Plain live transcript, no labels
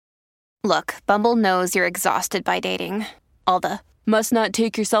Look, Bumble knows you're exhausted by dating. All the must not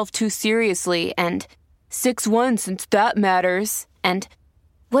take yourself too seriously and 6'1" since that matters. And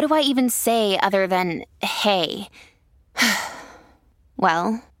what do I even say other than hey?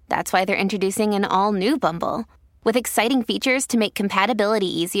 Well, that's why they're introducing an all-new Bumble with exciting features to make compatibility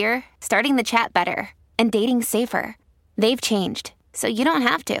easier, starting the chat better, and dating safer. They've changed, so you don't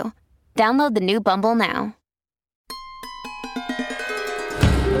have to. Download the new Bumble now.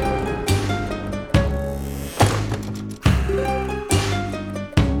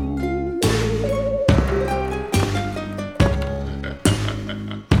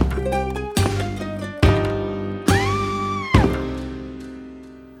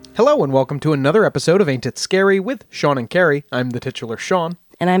 Hello and welcome to another episode of Ain't It Scary with Sean and Carrie. I'm the titular Sean.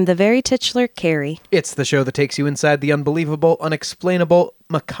 And I'm the very titular Carrie. It's the show that takes you inside the unbelievable, unexplainable,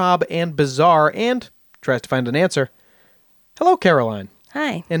 macabre, and bizarre, and tries to find an answer. Hello, Caroline.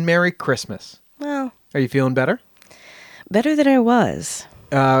 Hi. And Merry Christmas. Well, are you feeling better? Better than I was.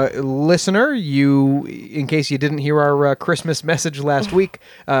 Listener, in case you didn't hear our Christmas message last week,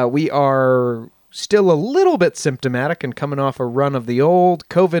 we are still a little bit symptomatic and coming off a run of the old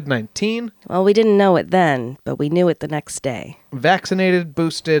COVID-19. Well, we didn't know it then, but we knew it the next day. Vaccinated,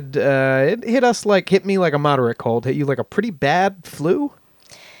 boosted, it hit me like a moderate cold. Hit you like a pretty bad flu?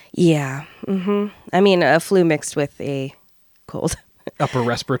 Yeah. I mean, a flu mixed with a cold. Upper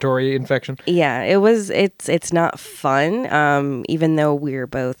respiratory infection? Yeah, it's not fun. Even though we're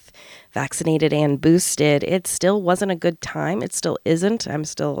both vaccinated and boosted, it still wasn't a good time. It still isn't. I'm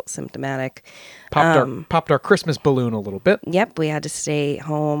still symptomatic. Popped our Christmas balloon a little bit. Yep, we had to stay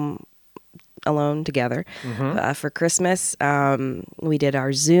home alone together for Christmas. We did our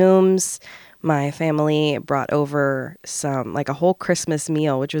Zooms. My family brought over a whole Christmas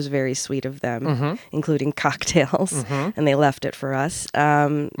meal, which was very sweet of them, including cocktails, and they left it for us.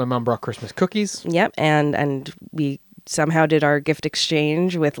 My mom brought Christmas cookies. Yep, and we somehow did our gift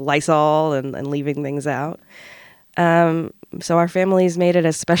exchange with Lysol and leaving things out. So our families made it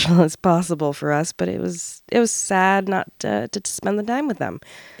as special as possible for us, but it was sad not to spend the time with them.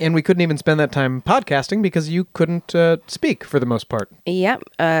 And we couldn't even spend that time podcasting because you couldn't speak for the most part.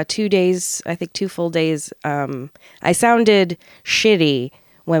 Yep. 2 days, I think 2 full days. I sounded shitty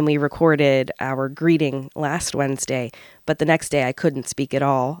when we recorded our greeting last Wednesday, but the next day I couldn't speak at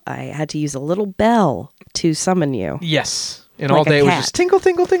all. I had to use a little bell to summon you. Yes. And all day it was just tinkle,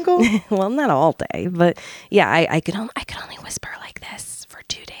 tinkle, tinkle. Well, not all day, but yeah, I could only whisper like this for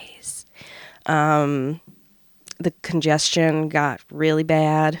 2 days. The congestion got really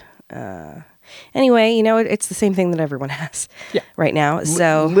bad. Anyway, it's the same thing that everyone has right now.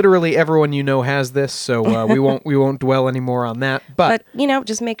 So literally everyone has this, so we won't dwell anymore on that. But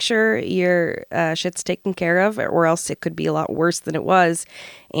just make sure your shit's taken care of, or else it could be a lot worse than it was.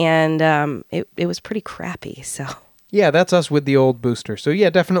 And it was pretty crappy. So. Yeah, that's us with the old booster. So yeah,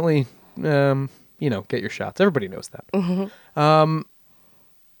 definitely, get your shots. Everybody knows that.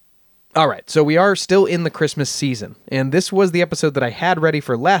 All right, so we are still in the Christmas season, and this was the episode that I had ready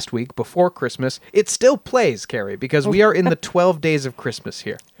for last week before Christmas. It still plays, Carrie, because we are in the 12 days of Christmas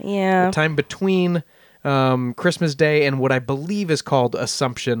here. Yeah. The time between Christmas Day and what I believe is called the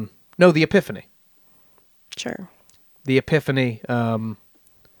Epiphany. Sure. The Epiphany,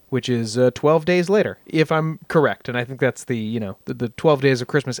 which is 12 days later, if I'm correct. And I think that's the 12 days of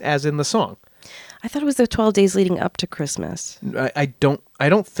Christmas as in the song. I thought it was the 12 days leading up to Christmas. I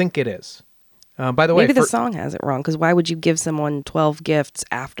don't think it is. By the way, maybe the song has it wrong, because why would you give someone 12 gifts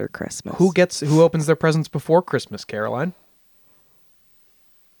after Christmas? Who opens their presents before Christmas, Caroline?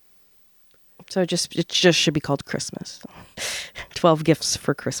 So it just should be called Christmas. 12 gifts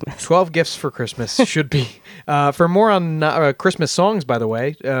for Christmas. 12 gifts for Christmas should be. For more on Christmas songs, by the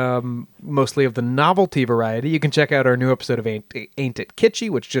way, mostly of the novelty variety, you can check out our new episode of Ain't It Kitschy,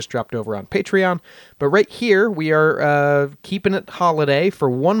 which just dropped over on Patreon. But right here, we are keeping it holiday for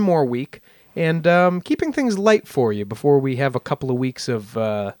one more week and keeping things light for you before we have a couple of weeks of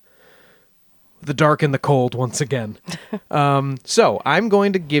the dark and the cold once again. So I'm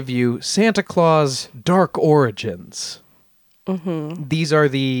going to give you Santa Claus Dark Origins. These are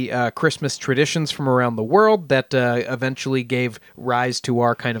the Christmas traditions from around the world that eventually gave rise to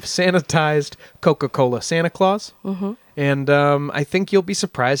our kind of sanitized Coca-Cola Santa Claus. And I think you'll be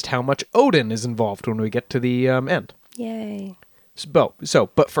surprised how much Odin is involved when we get to the end. Yay.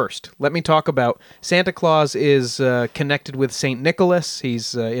 But first, let me talk about Santa Claus is connected with Saint Nicholas.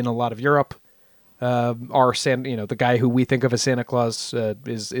 He's in a lot of Europe. The guy who we think of as Santa Claus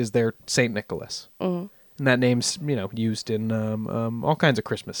is their Saint Nicholas. And And that name's, used in all kinds of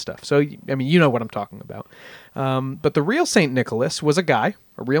Christmas stuff. So, I mean, you know what I'm talking about. But the real St. Nicholas was a guy,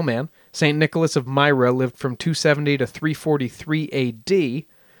 a real man. St. Nicholas of Myra lived from 270 to 343 A.D.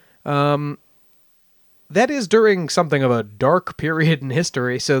 That is during something of a dark period in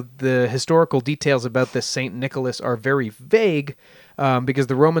history, so the historical details about this St. Nicholas are very vague, because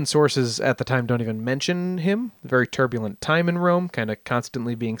the Roman sources at the time don't even mention him. Very turbulent time in Rome, kind of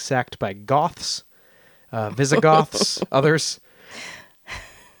constantly being sacked by Goths, Visigoths, others.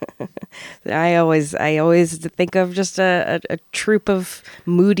 I always think of just a troop of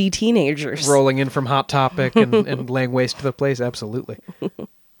moody teenagers Rolling in from Hot Topic and laying waste to the place, absolutely.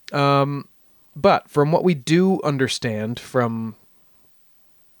 But from what we do understand from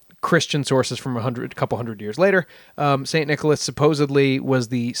Christian sources from a couple hundred years later, St. Nicholas supposedly was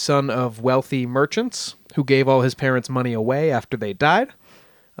the son of wealthy merchants who gave all his parents' money away after they died.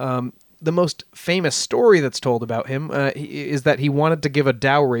 The most famous story that's told about him is that he wanted to give a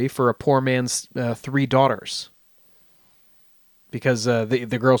dowry for a poor man's 3 daughters, because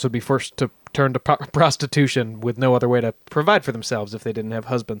the girls would be forced to turn to prostitution with no other way to provide for themselves if they didn't have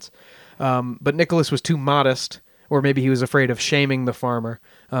husbands. But Nicholas was too modest, or maybe he was afraid of shaming the farmer,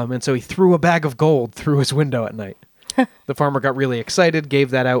 and so he threw a bag of gold through his window at night. The farmer got really excited, gave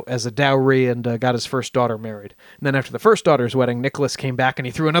that out as a dowry, and got his first daughter married. And then after the first daughter's wedding, Nicholas came back and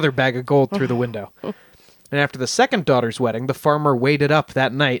he threw another bag of gold through the window. And after the second daughter's wedding, the farmer waited up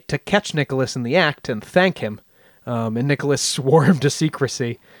that night to catch Nicholas in the act and thank him. And Nicholas swore him to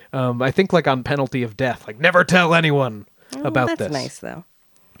secrecy, I think like on penalty of death, like never tell anyone about this. That's nice, though.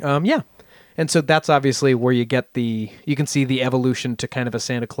 Yeah. And so that's obviously where you can see the evolution to kind of a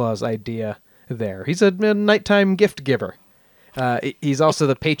Santa Claus idea there. He's a nighttime gift giver. He's also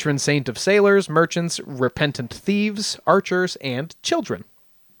the patron saint of sailors, merchants, repentant thieves, archers, and children.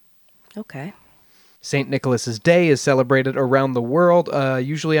 Okay. St. Nicholas's Day is celebrated around the world,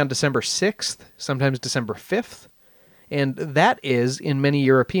 usually on December 6th, sometimes December 5th. And that is, in many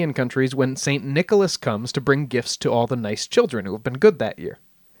European countries, when St. Nicholas comes to bring gifts to all the nice children who have been good that year.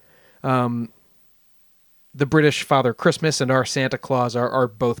 The British Father Christmas and our Santa Claus are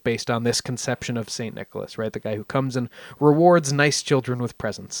both based on this conception of St. Nicholas, right? The guy who comes and rewards nice children with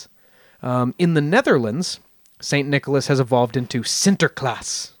presents. In the Netherlands, St. Nicholas has evolved into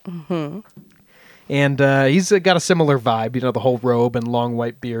Sinterklaas. Mm-hmm. And he's got a similar vibe, the whole robe and long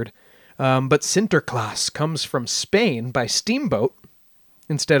white beard. But Sinterklaas comes from Spain by steamboat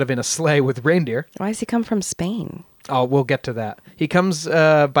instead of in a sleigh with reindeer. Why does he come from Spain? Oh, we'll get to that. He comes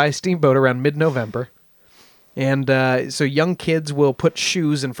by steamboat around mid-November. And so young kids will put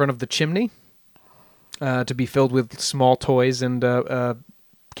shoes in front of the chimney to be filled with small toys and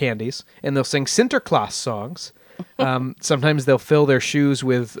candies. And they'll sing Sinterklaas songs. Sometimes they'll fill their shoes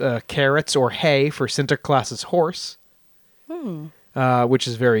with carrots or hay for Sinterklaas's horse, which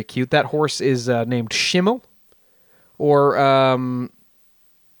is very cute. That horse is named Schimmel, or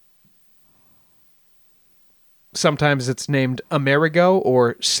sometimes it's named Amerigo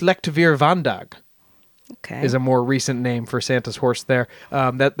or Slecht weer vandaag. Okay. Is a more recent name for Santa's horse there.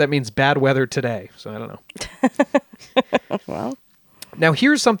 That means bad weather today, so I don't know. Well. Now,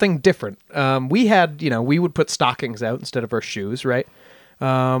 here's something different. We had, we would put stockings out instead of our shoes, right?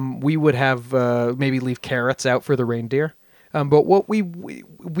 We would have maybe leave carrots out for the reindeer. But what we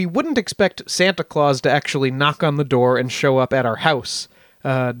wouldn't expect Santa Claus to actually knock on the door and show up at our house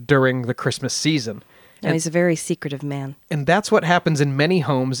during the Christmas season. No, he's a very secretive man. And that's what happens in many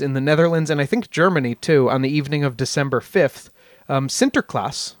homes in the Netherlands and I think Germany, too, on the evening of December 5th.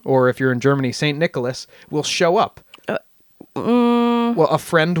 Sinterklaas, or if you're in Germany, St. Nicholas, will show up. Well, a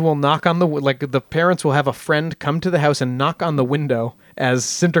friend will knock on the parents will have a friend come to the house and knock on the window as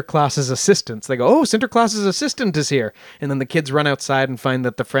Sinterklaas's assistants. They go, oh, Sinterklaas's assistant is here. And then the kids run outside and find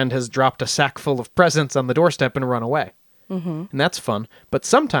that the friend has dropped a sack full of presents on the doorstep and run away. Mm-hmm. And that's fun. But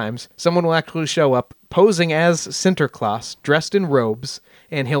sometimes someone will actually show up posing as Sinterklaas, dressed in robes,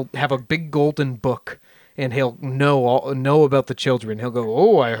 and he'll have a big golden book, and he'll know about the children. He'll go,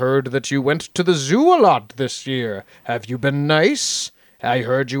 oh, I heard that you went to the zoo a lot this year. Have you been nice? I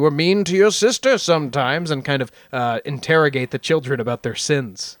heard you were mean to your sister sometimes, and kind of interrogate the children about their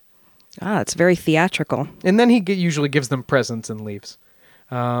sins. Ah, it's very theatrical. And then he usually gives them presents and leaves.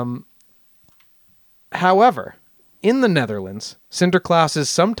 However, in the Netherlands, Sinterklaas is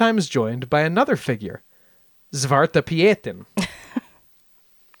sometimes joined by another figure, Zwarte Pieten.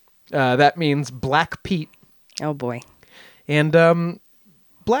 That means Black Pete. Oh, boy. And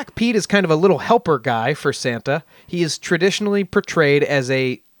Black Pete is kind of a little helper guy for Santa. He is traditionally portrayed as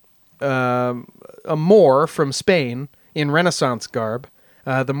a Moor from Spain in Renaissance garb.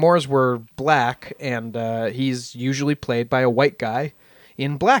 The Moors were black, and he's usually played by a white guy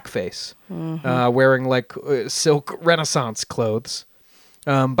in blackface, wearing like silk Renaissance clothes.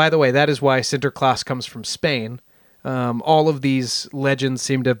 By the way, that is why Sinterklaas comes from Spain. All of these legends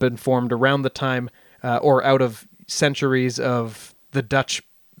seem to have been formed around the time or out of centuries of the Dutch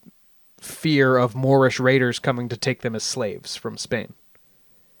fear of Moorish raiders coming to take them as slaves from Spain.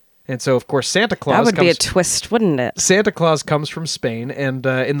 And so, of course, Santa Claus... That would be a twist, wouldn't it? Santa Claus comes from Spain, and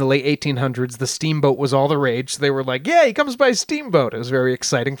in the late 1800s, the steamboat was all the rage. So they were like, yeah, he comes by steamboat. It was very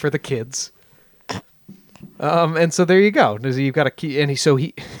exciting for the kids. And so there you go. You've got a key, and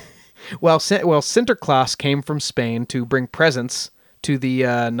well, Sinterklaas came from Spain to bring presents to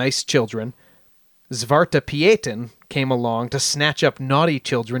the nice children. Zwarte Pieten came along to snatch up naughty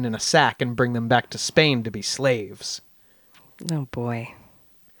children in a sack and bring them back to Spain to be slaves. Oh, boy.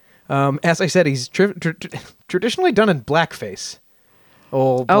 As I said, he's traditionally done in blackface.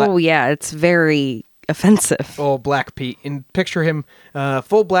 Oh, yeah, it's very offensive. Old Black Pete. And picture him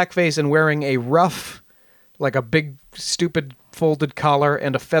full blackface and wearing a ruff, like a big, stupid folded collar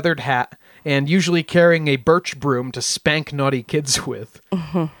and a feathered hat, and usually carrying a birch broom to spank naughty kids with.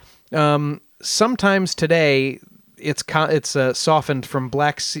 Sometimes today, it's softened from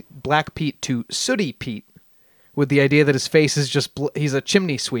Black Pete to Sooty Pete, with the idea that his face is just... he's a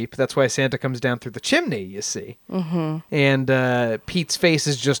chimney sweep. That's why Santa comes down through the chimney, you see. And Pete's face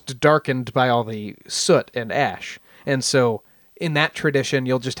is just darkened by all the soot and ash. And so, in that tradition,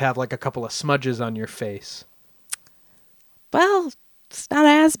 you'll just have like a couple of smudges on your face. Well, it's not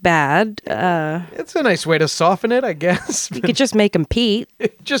as bad. It's a nice way to soften it, I guess. You could just make him Pete.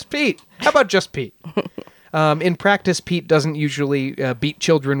 Just Pete. How about just Pete? In practice, Pete doesn't usually beat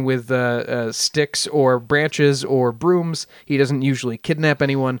children with sticks or branches or brooms. He doesn't usually kidnap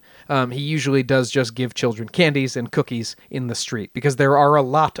anyone. He usually does just give children candies and cookies in the street, because there are a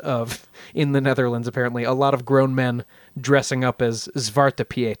lot of, in the Netherlands apparently, a lot of grown men dressing up as Zwarte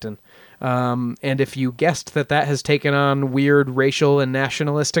Pieten. And if you guessed that has taken on weird racial and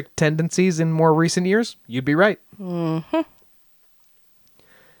nationalistic tendencies in more recent years, you'd be right.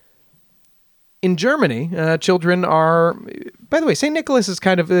 In Germany, children are... By the way, St. Nicholas is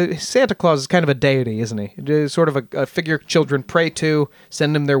kind of... Santa Claus is kind of a deity, isn't he? Sort of a figure children pray to,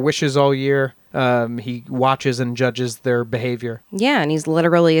 send him their wishes all year. He watches and judges their behavior. Yeah, and he's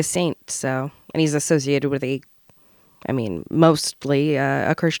literally a saint, so... And he's associated with mostly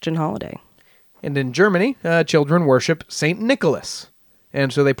a Christian holiday. And in Germany, children worship St. Nicholas.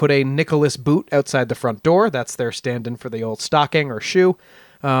 And so they put a Nicholas boot outside the front door. That's their stand-in for the old stocking or shoe.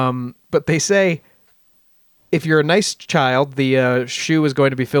 But they say if you're a nice child, the shoe is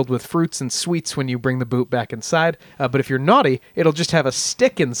going to be filled with fruits and sweets when you bring the boot back inside. But if you're naughty, it'll just have a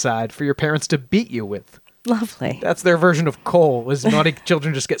stick inside for your parents to beat you with. Lovely. That's their version of coal, is naughty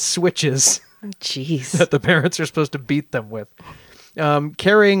children just get switches. Jeez. That the parents are supposed to beat them with.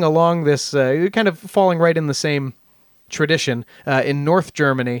 Carrying along this, kind of falling right in the same tradition, in North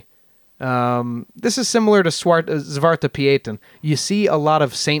Germany, this is similar to Zwarte Pieten. You see a lot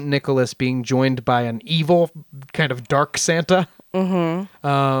of St. Nicholas being joined by an evil, kind of dark Santa,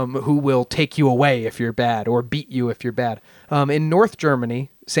 who will take you away if you're bad, or beat you if you're bad. In North Germany,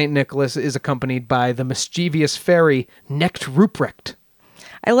 St. Nicholas is accompanied by the mischievous fairy Knecht Ruprecht.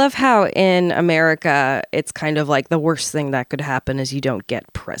 I love how in America, it's kind of like the worst thing that could happen is you don't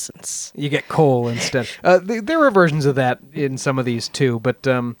get presents. You get coal instead. There are versions of that in some of these too, but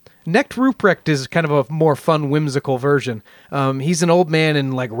Knecht Ruprecht is kind of a more fun, whimsical version. He's an old man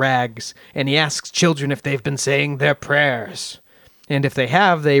in like rags, and he asks children if they've been saying their prayers. And if they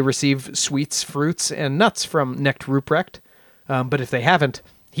have, they receive sweets, fruits, and nuts from Knecht Ruprecht. But if they haven't,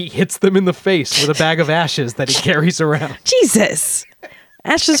 he hits them in the face with a bag of ashes that he carries around. Jesus!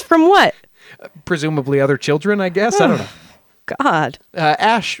 Ashes from what? Presumably other children, I guess. I don't know. God.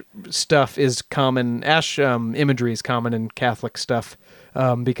 Ash stuff is common. Ash imagery is common in Catholic stuff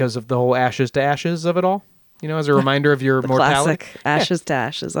because of the whole ashes to ashes of it all. You know, as a reminder of your mortality. Classic ashes to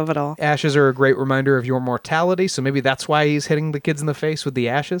ashes of it all. Ashes are a great reminder of your mortality, so maybe that's why he's hitting the kids in the face with the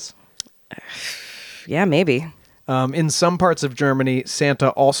ashes. Yeah, maybe. In some parts of Germany, Santa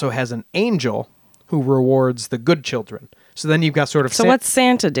also has an angel who rewards the good children. So then you've got sort of... So what's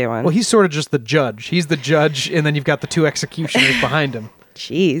Santa doing? Well, he's sort of just the judge. He's the judge, and then you've got the two executioners behind him.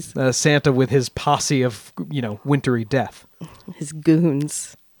 Jeez. Santa with his posse of, wintry death. His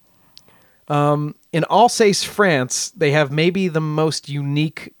goons. In Alsace, France, they have maybe the most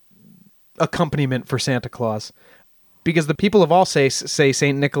unique accompaniment for Santa Claus. Because the people of Alsace say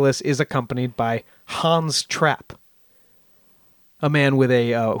St. Nicholas is accompanied by Hans Trapp. A man with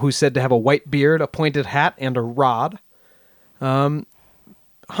who's said to have a white beard, a pointed hat, and a rod.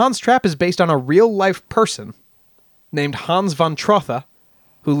 Hans Trapp is based on a real-life person named Hans von Trotha,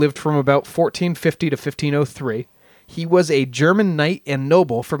 who lived from about 1450 to 1503. He was a German knight and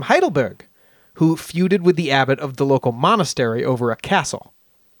noble from Heidelberg, who feuded with the abbot of the local monastery over a castle.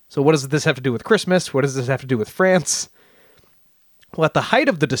 So what does this have to do with Christmas? What does this have to do with France? Well, at the height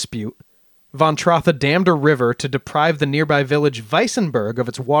of the dispute, von Trotha dammed a river to deprive the nearby village Weissenberg of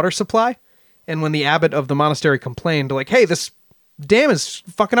its water supply. And when the abbot of the monastery complained, like, hey, this dam is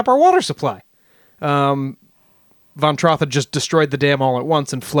fucking up our water supply, von Trotha just destroyed the dam all at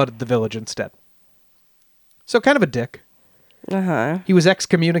once and flooded the village instead. So kind of a dick. Uh-huh. He was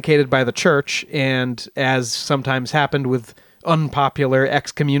excommunicated by the church, and as sometimes happened with unpopular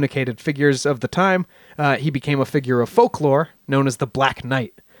excommunicated figures of the time, he became a figure of folklore known as the Black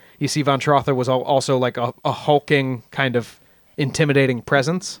Knight. You see, von Trotha was also like a hulking, kind of intimidating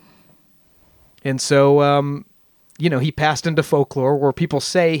presence. And so, he passed into folklore where people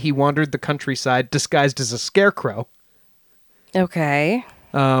say he wandered the countryside disguised as a scarecrow. Okay.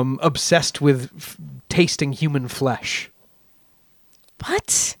 Obsessed with tasting human flesh.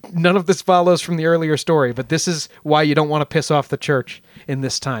 What? None of this follows from the earlier story, but this is why you don't want to piss off the church in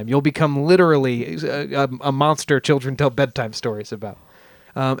this time. You'll become literally a monster children tell bedtime stories about.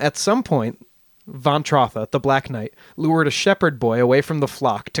 At some point, von Trotha, the Black Knight, lured a shepherd boy away from the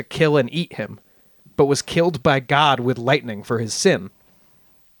flock to kill and eat him, but was killed by God with lightning for his sin.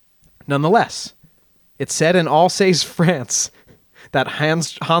 Nonetheless, it's said in Alsace, France, that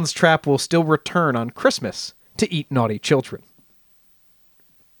Hans Trapp will still return on Christmas to eat naughty children.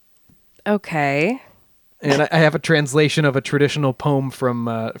 Okay. And I have a translation of a traditional poem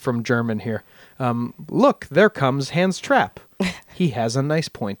from German here. Look, there comes Hans Trapp. He has a nice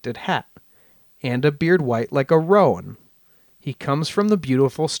pointed hat, and a beard white like a rowan. He comes from the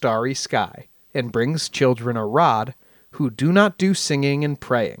beautiful starry sky, and brings children a rod, who do not do singing and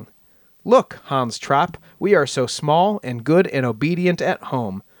praying. Look, Hans Trapp, we are so small and good and obedient at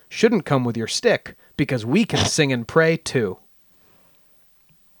home. Shouldn't come with your stick, because we can sing and pray too.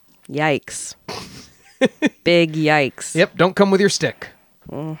 Yikes. Big yikes. Yep, don't come with your stick.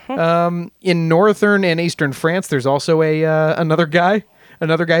 Mm-hmm. In northern and eastern France, there's also another guy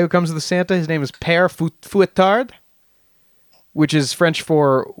who comes with Santa. His name is Père Fouettard, which is French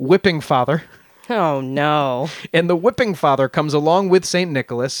for whipping father. Oh, no. And the whipping father comes along with St.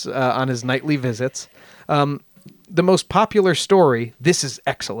 Nicholas on his nightly visits. The most popular story, this is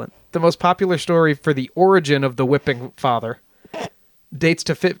excellent, the most popular story for the origin of the whipping father dates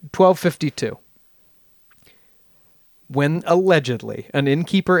to 1252. When, allegedly, an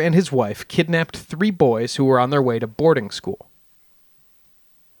innkeeper and his wife kidnapped 3 boys who were on their way to boarding school,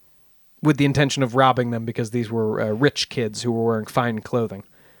 with the intention of robbing them because these were rich kids who were wearing fine clothing.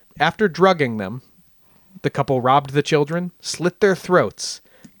 After drugging them, the couple robbed the children, slit their throats,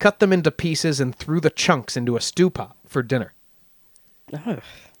 cut them into pieces, and threw the chunks into a stew pot for dinner. Ugh.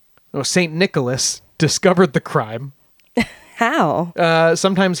 St. Nicholas discovered the crime. How?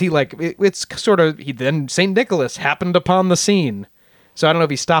 Sometimes then St. Nicholas happened upon the scene. So I don't know if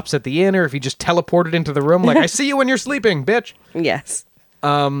he stops at the inn or if he just teleported into the room like, I see you when you're sleeping, bitch. Yes.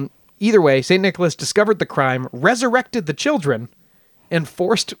 Either way, St. Nicholas discovered the crime, resurrected the children, and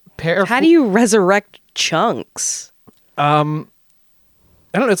forced How do you resurrect chunks? I don't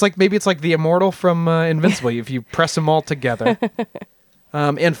know. Maybe it's like the immortal from Invincible. If you press them all together.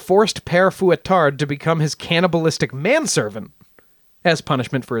 And forced Père Fouettard to become his cannibalistic manservant as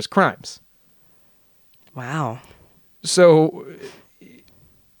punishment for his crimes. Wow. So,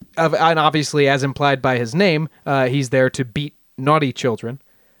 and obviously, as implied by his name, he's there to beat naughty children.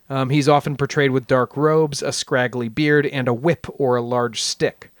 He's often portrayed with dark robes, a scraggly beard, and a whip or a large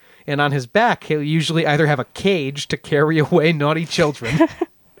stick. And on his back, he'll usually either have a cage to carry away naughty children,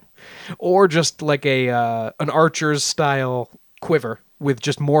 or just like an archer's style quiver with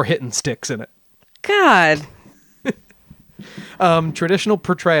just more hitting sticks in it. God. Traditional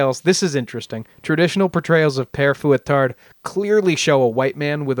portrayals, this is interesting. Traditional portrayals of Père Fouettard clearly show a white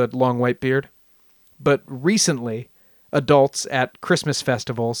man with a long white beard. But recently, adults at Christmas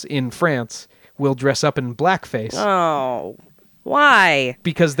festivals in France will dress up in blackface. Oh, why?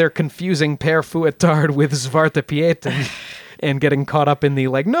 Because they're confusing Père Fouettard with Zwarte Pieten and getting caught up in the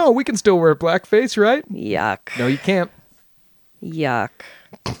no, we can still wear blackface, right? Yuck. No, you can't. Yuck.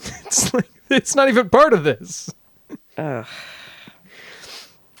 It's not even part of this. Ugh.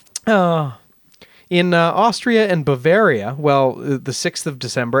 In Austria and Bavaria, the 6th of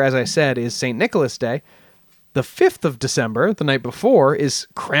December, as I said, is St. Nicholas Day. The 5th of December, the night before, is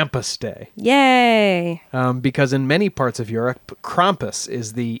Krampus Day. Yay! Because in many parts of Europe, Krampus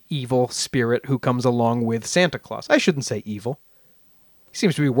is the evil spirit who comes along with Santa Claus. I shouldn't say evil. He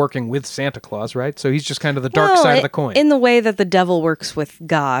seems to be working with Santa Claus, right? So he's just kind of the dark side of the coin. In the way that the devil works with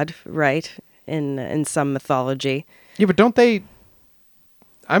God, right? In some mythology. Yeah, but don't they...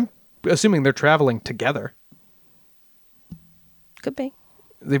 I'm assuming they're traveling together. Could be.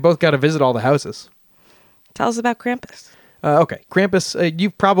 They both got to visit all the houses. Tell us about Krampus. Okay, Krampus,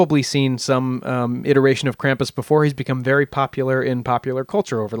 you've probably seen some iteration of Krampus before. He's become very popular in popular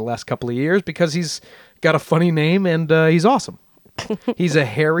culture over the last couple of years because he's got a funny name and he's awesome. He's a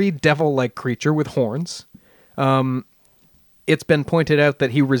hairy, devil-like creature with horns. It's been pointed out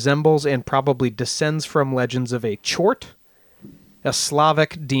that he resembles and probably descends from legends of a Chort, a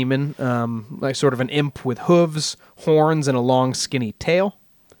Slavic demon, like sort of an imp with hooves, horns, and a long, skinny tail.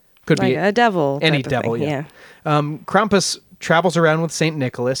 Could like be a devil. Any type of devil, thing, yeah. Krampus travels around with St.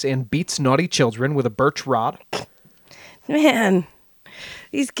 Nicholas and beats naughty children with a birch rod. Man,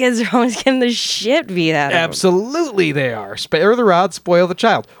 these kids are always getting the shit beat out of them. Absolutely they are. Spare the rod, spoil the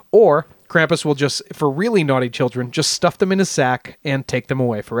child. Or Krampus will just, for really naughty children, just stuff them in his sack and take them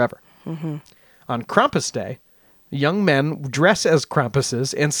away forever. Mm-hmm. On Krampus Day, young men dress as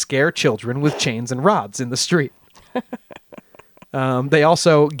Krampuses and scare children with chains and rods in the street. They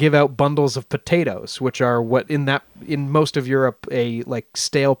also give out bundles of potatoes, which are what in most of Europe, a like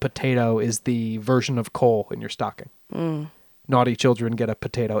stale potato is the version of coal in your stocking. Naughty children get a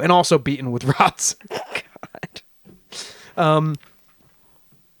potato and also beaten with rods. God.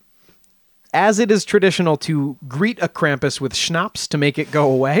 As it is traditional to greet a Krampus with schnapps to make it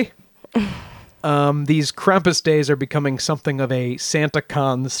go away, these Krampus days are becoming something of a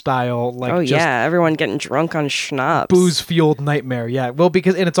SantaCon style, like everyone getting drunk on schnapps, booze-fueled nightmare. Yeah, well,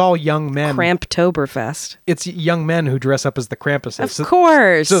 and it's all young men. Kramptoberfest. It's young men who dress up as the Krampuses. Of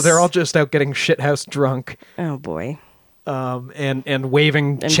course. So they're all just out getting shithouse drunk. Oh boy. And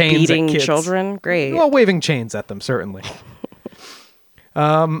waving and chains beating at kids. Children. Great. Well, waving chains at them certainly.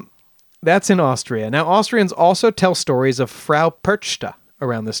 That's in Austria. Now, Austrians also tell stories of Frau Perchta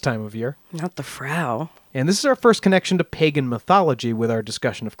around this time of year. Not the Frau. And this is our first connection to pagan mythology with our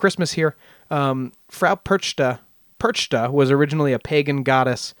discussion of Christmas here. Frau Perchta was originally a pagan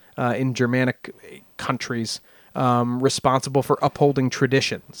goddess in Germanic countries, responsible for upholding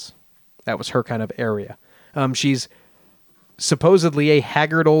traditions. That was her kind of area. She's supposedly a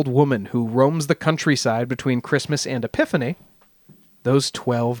haggard old woman who roams the countryside between Christmas and Epiphany, those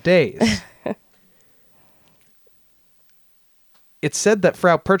 12 days. It's said that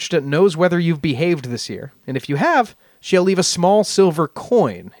Frau Perchta knows whether you've behaved this year, and if you have, she'll leave a small silver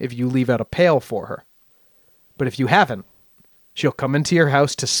coin if you leave out a pail for her. But if you haven't, she'll come into your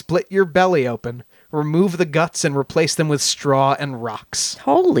house to split your belly open, remove the guts, and replace them with straw and rocks.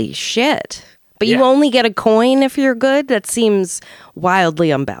 Holy shit. But Yeah. you only get a coin if you're good? That seems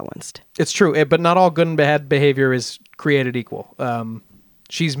wildly unbalanced. It's true, but not all good and bad behavior is created equal.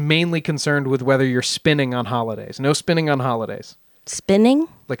 She's mainly concerned with whether you're spinning on holidays. No spinning on holidays. Spinning?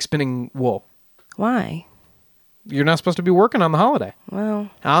 Like spinning wool. Why? You're not supposed to be working on the holiday. Well,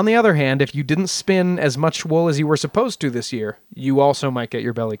 On the other hand, if you didn't spin as much wool as you were supposed to this year, you also might get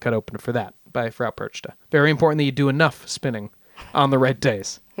your belly cut open for that by Frau Perchta. Very important that you do enough spinning on the right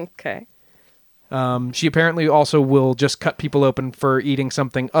days. okay. She apparently also will just cut people open for eating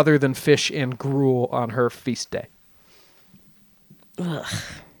something other than fish and gruel on her feast day. Ugh.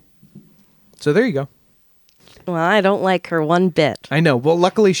 So there you go. Well, I don't like her one bit. I know. Well,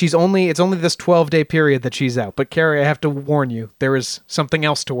 luckily it's only this 12-day period that she's out. But Carrie, I have to warn you, there is something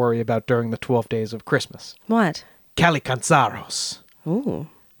else to worry about during the 12 days of Christmas. What? Kalikanzaros. Ooh.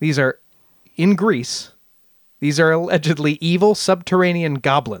 These are, in Greece, these are allegedly evil subterranean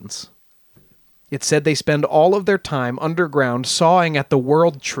goblins. It's said they spend all of their time underground sawing at the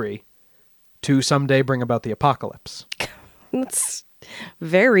world tree to someday bring about the apocalypse. That's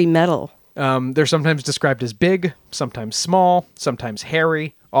very metal. They're sometimes described as big, sometimes small, sometimes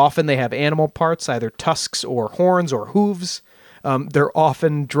hairy. Often they have animal parts, either tusks or horns or hooves. They're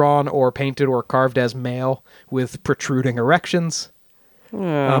often drawn or painted or carved as male with protruding erections.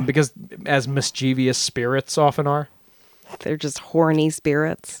 Because as mischievous spirits often are. They're just horny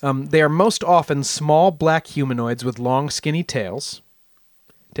spirits. They are most often small black humanoids with long skinny tails.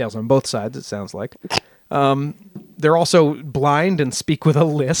 Tails on both sides, it sounds like. They're also blind and speak with a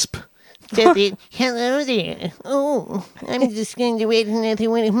lisp. Hello there. Oh, I'm just going to read another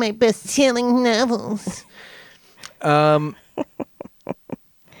one of my best-selling novels. The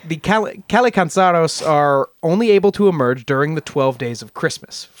Kalikanzaros are only able to emerge during the 12 days of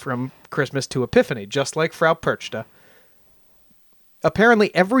Christmas, from Christmas to Epiphany, just like Frau Perchta.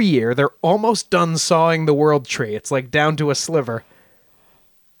 Apparently, every year, they're almost done sawing the world tree. It's like down to a sliver.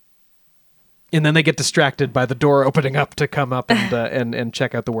 And then they get distracted by the door opening up to come up and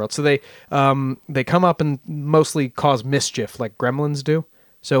check out the world. So they come up and mostly cause mischief like gremlins do.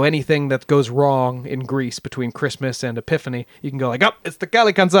 So anything that goes wrong in Greece between Christmas and Epiphany, you can go like, oh, it's the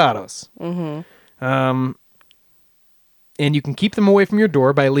Calicanzaros. Mm-hmm. And you can keep them away from your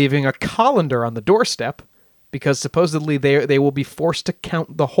door by leaving a colander on the doorstep, because supposedly they will be forced to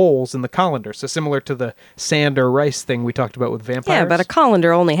count the holes in the colander. So similar to the sand or rice thing we talked about with vampires. Yeah, but a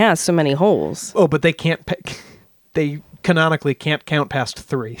colander only has so many holes. Oh, but they can't. They canonically can't count past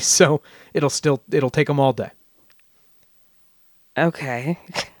 3, so it'll take them all day. Okay.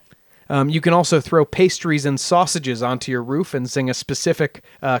 You can also throw pastries and sausages onto your roof and sing a specific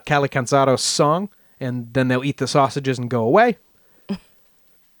Calicanzaros song, and then they'll eat the sausages and go away.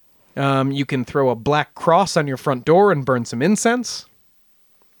 You can throw a black cross on your front door and burn some incense.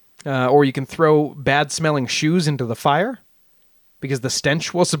 Or you can throw bad-smelling shoes into the fire, because the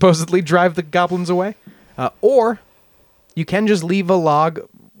stench will supposedly drive the goblins away. Or you can just leave a log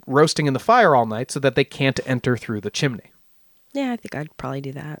roasting in the fire all night so that they can't enter through the chimney. Yeah, I think I'd probably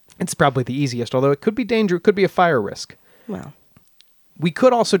do that. It's probably the easiest, although it could be dangerous. It could be a fire risk. Well, we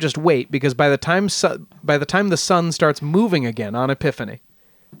could also just wait, because by the time the sun starts moving again on Epiphany,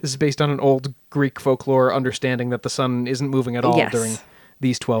 this is based on an old Greek folklore understanding that the sun isn't moving at all during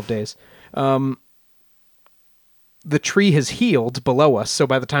these 12 days. The tree has healed below us, so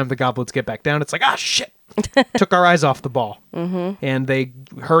by the time the goblins get back down, it's like, ah, shit! Took our eyes off the ball. Mm-hmm. And they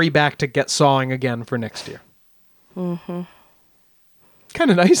hurry back to get sawing again for next year. Mm-hmm. Kind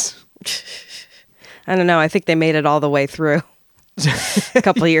of nice. I don't know. I think they made it all the way through a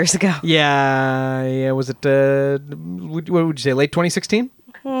couple of years ago. Yeah. Was it, what would you say, late 2016?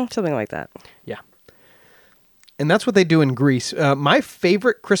 Something like that. Yeah. And that's what they do in Greece. My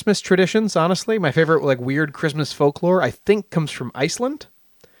favorite Christmas traditions, honestly, my favorite like weird Christmas folklore, I think comes from Iceland.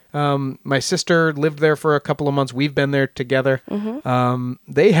 My sister lived there for a couple of months. We've been there together. Mm-hmm.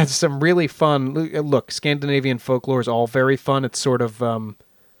 They had some really fun... Look, Scandinavian folklore is all very fun. It's sort of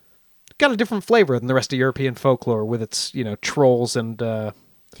got a different flavor than the rest of European folklore with its, trolls and...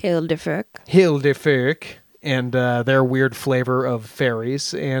 Hildefolk. And their weird flavor of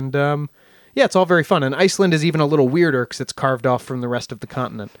fairies. And it's all very fun. And Iceland is even a little weirder because it's carved off from the rest of the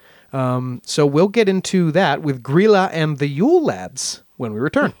continent. So we'll get into that with Grilla and the Yule Lads when we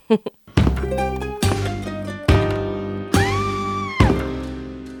return.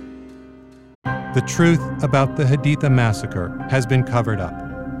 The truth about the Haditha massacre has been covered up,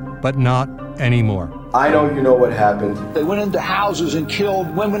 but not anymore. I know you know what happened. They went into houses and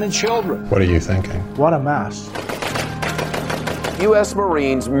killed women and children. What are you thinking? What a mess. U.S.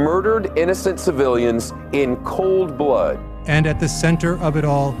 Marines murdered innocent civilians in cold blood. And at the center of it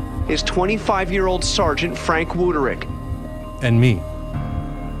all is 25-year-old Sergeant Frank Wuderick. And me.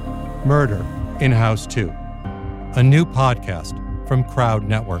 Murder in House 2. A new podcast from Crowd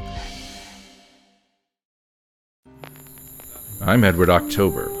Network. I'm Edward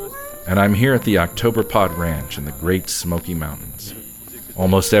October, and I'm here at the October Pod Ranch in the Great Smoky Mountains.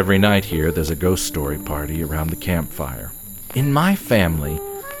 Almost every night here, there's a ghost story party around the campfire. In my family,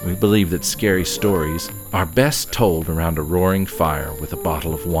 we believe that scary stories are best told around a roaring fire with a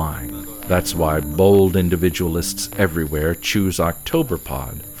bottle of wine. That's why bold individualists everywhere choose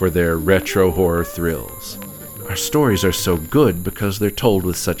Octoberpod for their retro horror thrills. Our stories are so good because they're told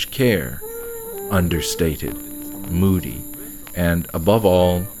with such care, understated, moody, and above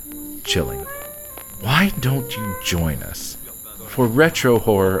all, chilling. Why don't you join us for retro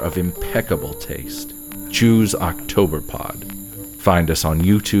horror of impeccable taste? Choose Octoberpod. Find us on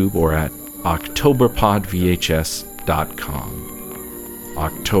YouTube or at octoberpodvhs.com.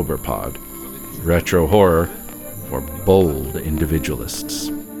 Octoberpod. Retro horror for bold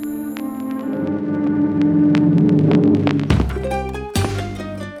individualists.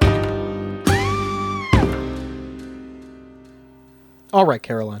 All right,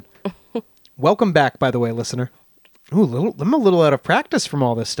 Caroline. Welcome back, by the way, listener. Ooh, I'm a little out of practice from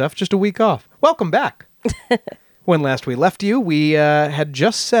all this stuff. Just a week off. Welcome back. When last we left you, we had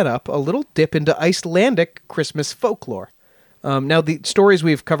just set up a little dip into Icelandic Christmas folklore. Now, the stories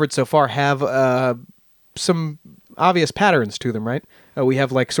we've covered so far have some obvious patterns to them, right? We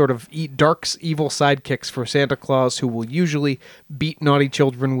have like sort of dark, evil sidekicks for Santa Claus who will usually beat naughty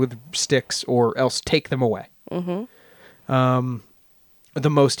children with sticks or else take them away. Mm-hmm. The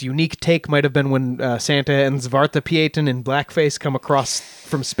most unique take might have been when Santa and Svarta Pieten in blackface come across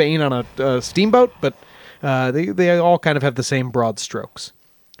from Spain on a steamboat, but they all kind of have the same broad strokes.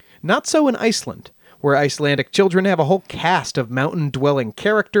 Not so in Iceland, where Icelandic children have a whole cast of mountain-dwelling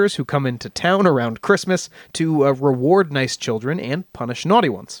characters who come into town around Christmas to reward nice children and punish naughty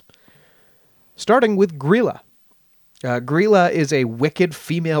ones. starting with Grilla. Grilla is a wicked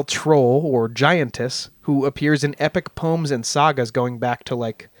female troll or giantess who appears in epic poems and sagas going back to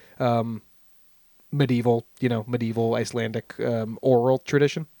like medieval Icelandic oral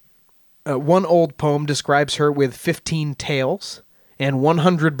tradition. One old poem describes her with 15 tails and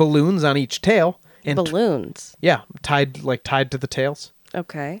 100 balloons on each tail. And balloons? Yeah, tied to the tails.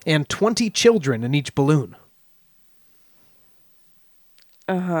 Okay. And 20 children in each balloon.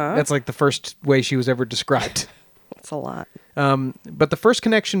 Uh-huh. That's like the first way she was ever described. That's a lot. But the first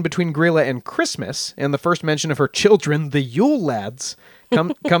connection between Grilla and Christmas, and the first mention of her children, the Yule Lads,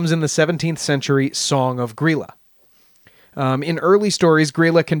 comes in the 17th century Song of Grilla. In early stories,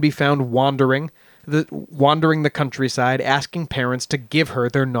 Grilla can be found wandering the countryside, asking parents to give her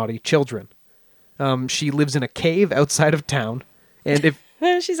their naughty children. She lives in a cave outside of town, and if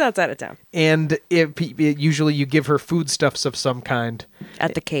she's outside of town, and usually you give her foodstuffs of some kind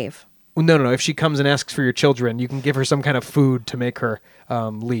at the cave. No. If she comes and asks for your children, you can give her some kind of food to make her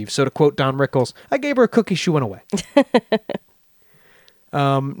leave. So to quote Don Rickles, I gave her a cookie, she went away.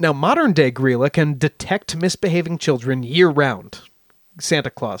 Now, modern-day Grilla can detect misbehaving children year-round, Santa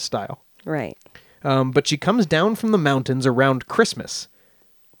Claus style. Right. But she comes down from the mountains around Christmas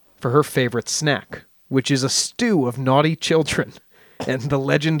for her favorite snack, which is a stew of naughty children. And the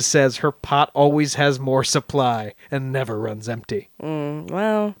legend says her pot always has more supply and never runs empty.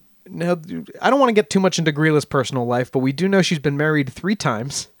 Well... Now, I don't want to get too much into Grilla's personal life, but we do know she's been married 3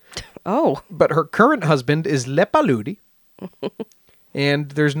 times. Oh. But her current husband is Lepaludi.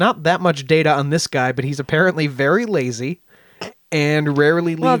 And there's not that much data on this guy, but he's apparently very lazy and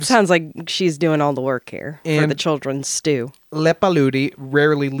rarely leaves... Well, it sounds like she's doing all the work here for the children's stew. Lepaludi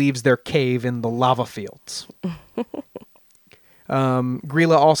rarely leaves their cave in the lava fields.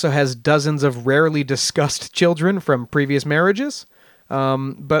 Grilla also has dozens of rarely discussed children from previous marriages.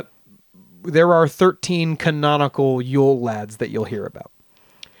 But there are 13 canonical Yule Lads that you'll hear about.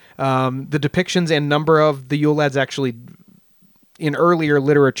 The depictions and number of the Yule Lads actually, in earlier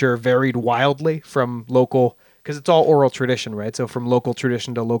literature, varied wildly from local, because it's all oral tradition, right? So from local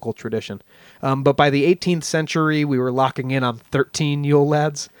tradition to local tradition. But by the 18th century, we were locking in on 13 Yule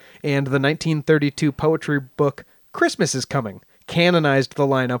Lads, and the 1932 poetry book Christmas is Coming canonized the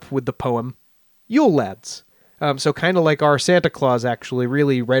lineup with the poem Yule Lads. So kind of like our Santa Claus, actually,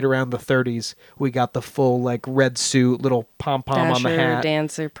 really right around the 30s, we got the full like red suit, little pom-pom on the hat.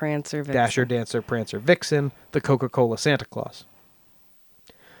 Dancer, Prancer, Vixen. Dasher, Dancer, Prancer, Vixen, the Coca-Cola Santa Claus.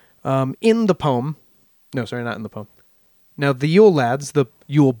 In the poem, no, sorry, not in the poem. Now, the Yule Lads, the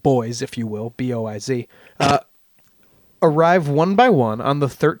Yule Boys, if you will, B-O-I-Z, arrive one by one on the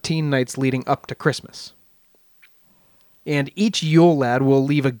 13 nights leading up to Christmas. And each Yule Lad will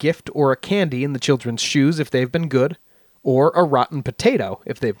leave a gift or a candy in the children's shoes if they've been good, or a rotten potato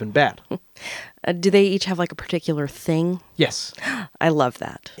if they've been bad. Do they each have like a particular thing? Yes. I love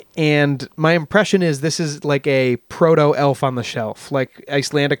that. And my impression is this is like a proto-elf on the shelf. Like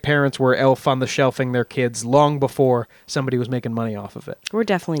Icelandic parents were elf on the shelfing their kids long before somebody was making money off of it. We're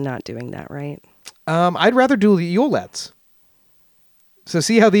definitely not doing that, right? I'd rather do the Yule Lads. So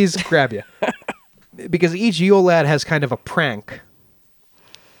see how these grab you. Because each Yule Lad has kind of a prank.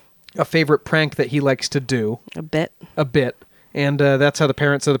 A favorite prank that he likes to do. A bit. And that's how the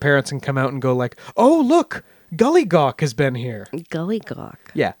parents can come out and go like, oh, look, Gully Gawk has been here. Gully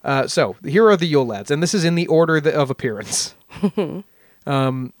Gawk. Yeah. So here are the Yule Lads. And this is in the order of appearance. You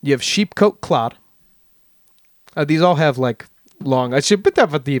have Sheepcoat Clod. These all have like long...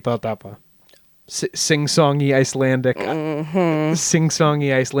 Sing-songy Icelandic...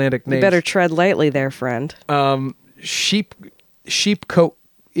 Sing-songy Icelandic names. You better tread lightly there, friend. Sheepcoat...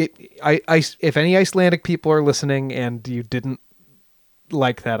 if any Icelandic people are listening and you didn't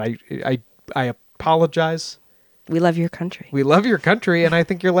like that, I apologize. We love your country. We love your country, and I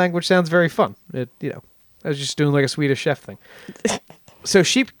think your language sounds very fun. I was just doing like a Swedish chef thing. So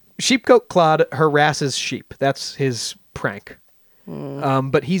Sheepcoat Clod harasses sheep. That's his prank.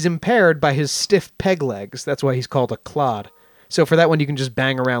 But he's impaired by his stiff peg legs. That's why he's called a clod. So for that one, you can just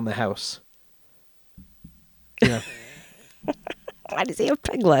bang around the house. Yeah. Why does he have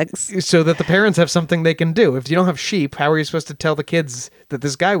peg legs? So that the parents have something they can do. If you don't have sheep, how are you supposed to tell the kids that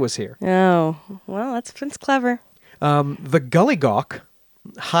this guy was here? Oh, well, that's clever. The Gully Gawk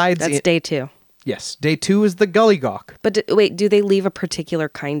hides... That's day 2. Yes, day 2 is the Gully Gawk. But wait, do they leave a particular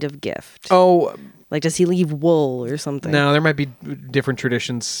kind of gift? Oh... Like, does he leave wool or something? No, there might be different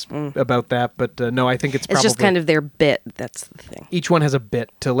traditions about that, but no, I think it's probably... It's just kind of their bit, that's the thing. Each one has a bit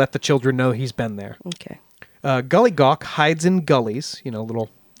to let the children know he's been there. Okay. Gully Gawk hides in gullies, little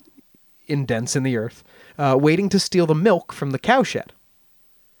indents in the earth, waiting to steal the milk from the cowshed.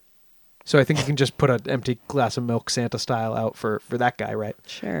 So I think you can just put an empty glass of milk Santa style out for that guy, right?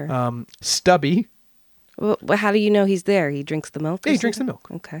 Sure. Stubby. Well, how do you know he's there? He drinks the milk? Yeah, he drinks the milk.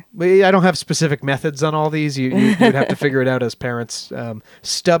 Okay. But I don't have specific methods on all these. You'd have to figure it out as parents.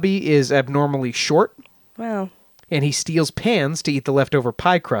 Stubby is abnormally short. Well. And he steals pans to eat the leftover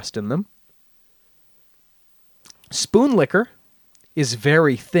pie crust in them. Spoon licker is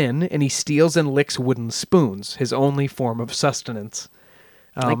very thin, and he steals and licks wooden spoons, his only form of sustenance.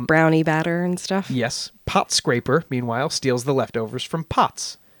 Like brownie batter and stuff? Yes. Pot scraper, meanwhile, steals the leftovers from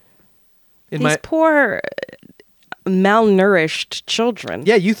pots. These poor, malnourished children.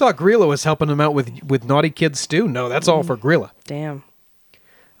 Yeah, you thought Grilla was helping him out with Naughty Kid Stew? No, that's all for Grilla. Damn.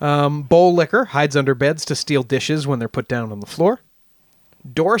 Bowl licker hides under beds to steal dishes when they're put down on the floor.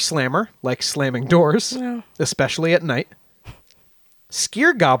 Door slammer, like slamming doors, especially at night.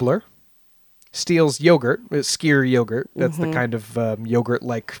 Skyr gobbler steals yogurt. Skyr yogurt. That's the kind of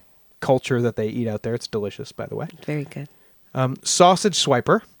yogurt-like culture that they eat out there. It's delicious, by the way. Very good. Sausage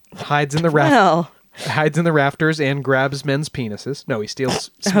swiper hides in the hides in the rafters and grabs men's penises. No, he steals.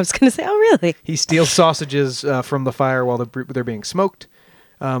 I was going to say, oh, really? He steals sausages from the fire while they're being smoked.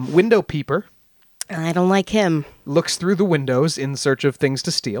 Window peeper. I don't like him. Looks through the windows in search of things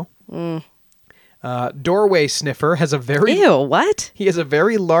to steal. Doorway sniffer has a very... Ew, what? He has a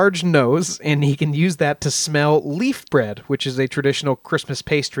very large nose, and he can use that to smell leaf bread, which is a traditional Christmas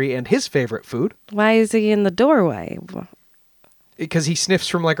pastry and his favorite food. Why is he in the doorway? Because he sniffs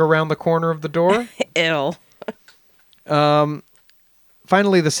from like around the corner of the door. Ew.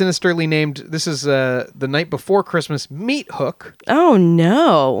 Finally, the sinisterly named, this is the night before Christmas, Meat Hook. Oh,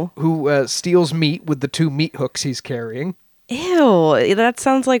 no. Who steals meat with the 2 meat hooks he's carrying. Ew, that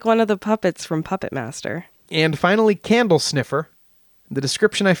sounds like one of the puppets from Puppet Master. And finally, Candle Sniffer. The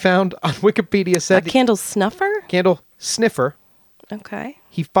description I found on Wikipedia said... A candle snuffer? Candle Sniffer. Okay.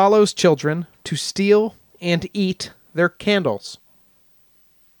 He follows children to steal and eat their candles.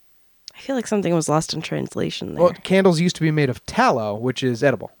 I feel like something was lost in translation there. Well, candles used to be made of tallow, which is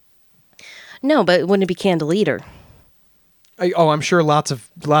edible. No, but wouldn't it be candle eater? I'm sure lots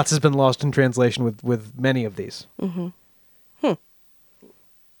has been lost in translation with many of these. Mm-hmm.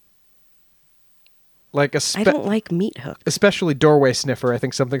 Like I don't like meat hook. Especially doorway sniffer. I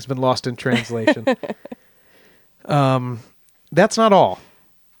think something's been lost in translation. That's not all.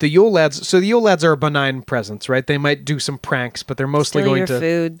 The Yule Lads. So the Yule Lads are a benign presence, right? They might do some pranks, but they're mostly Steal going your to.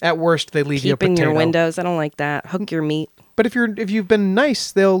 Food. At worst, they leave you a potato. Keep in your windows. I don't like that. Hook your meat. But if you've been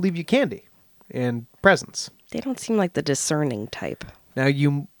nice, they'll leave you candy and presents. They don't seem like the discerning type. Now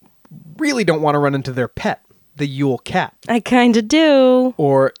you really don't want to run into their pet, the Yule cat. I kind of do.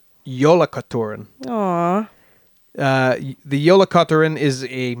 Or Jólakotturinn. Aww. The Jólakotturinn is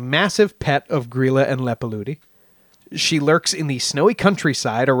a massive pet of Grilla and Leppalúði. She lurks in the snowy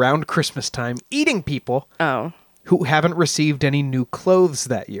countryside around Christmas time, eating people who haven't received any new clothes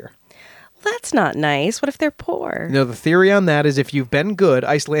that year. Well, that's not nice. What if they're poor? No, the theory on that is if you've been good,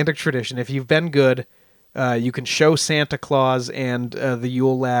 Icelandic tradition, if you've been good, you can show Santa Claus and the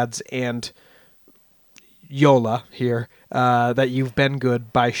Yule Lads and Yola here that you've been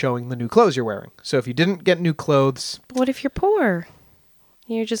good by showing the new clothes you're wearing. So if you didn't get new clothes... But what if you're poor?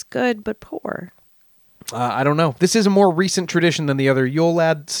 You're just good, but poor. I don't know. This is a more recent tradition than the other Yule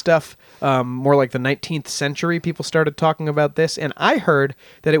Lad stuff. More like the 19th century, people started talking about this. And I heard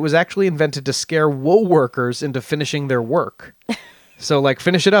that it was actually invented to scare wool workers into finishing their work. So, like,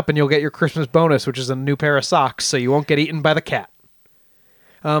 finish it up and you'll get your Christmas bonus, which is a new pair of socks, so you won't get eaten by the cat.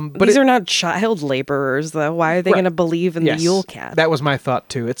 But these are not child laborers, though. Why are they going to believe in the Yule cat? That was my thought,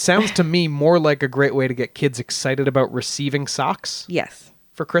 too. It sounds to me more like a great way to get kids excited about receiving socks. Yes.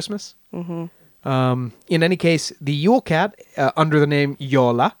 For Christmas. Mm-hmm. In any case, the Yule Cat, under the name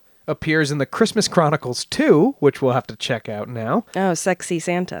Yola, appears in the Christmas Chronicles 2, which we'll have to check out now. Oh, sexy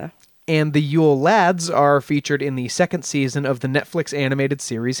Santa. And the Yule Lads are featured in the 2nd season of the Netflix animated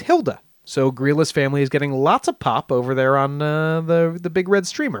series Hilda. So Grilla's family is getting lots of pop over there on the big red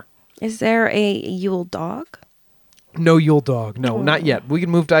streamer. Is there a Yule dog? No Yule dog. No, not yet. We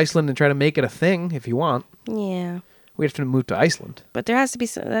can move to Iceland and try to make it a thing if you want. Yeah. We have to move to Iceland. But there has to be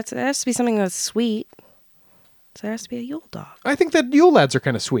something that's sweet. So there has to be a Yule dog. I think that Yule Lads are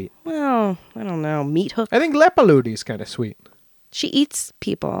kind of sweet. Well, I don't know. Meat hook. I think Leppalúði is kind of sweet. She eats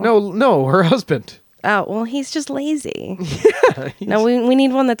people. No, her husband. Oh, well, he's just lazy. Yeah. No, we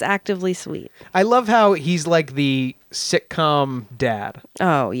need one that's actively sweet. I love how he's like the sitcom dad.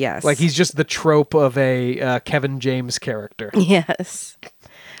 Oh, yes. Like he's just the trope of a Kevin James character. Yes,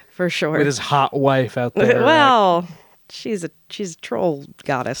 for sure. With his hot wife out there. Well, she's a troll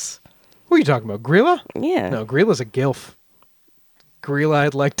goddess. What are you talking about? Grilla? Yeah. No, Grilla's a gilf. Grilla,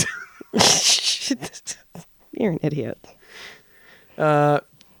 I'd like to... You're an idiot.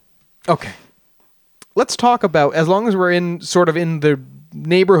 Okay. Let's talk about, as long as we're in the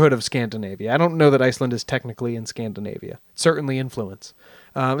neighborhood of Scandinavia. I don't know that Iceland is technically in Scandinavia. Certainly influence.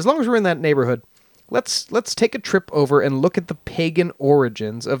 As long as we're in that neighborhood, let's take a trip over and look at the pagan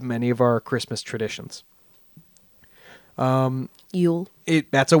origins of many of our Christmas traditions. Yule.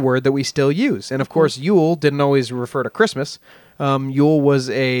 That's a word that we still use. And of course, Yule didn't always refer to Christmas. Yule was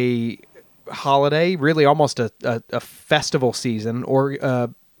a holiday, really almost a festival season, or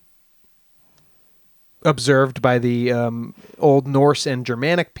observed by the Old Norse and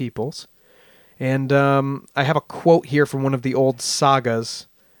Germanic peoples. And I have a quote here from one of the old sagas.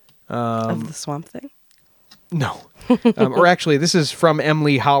 Of the Swamp Thing? No. Or actually, this is from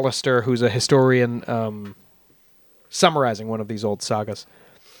Emily Hollister, who's a historian summarizing one of these old sagas.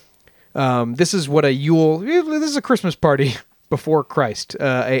 This is what this is a Christmas party before Christ,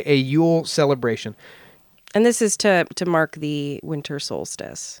 a Yule celebration. And this is to mark the winter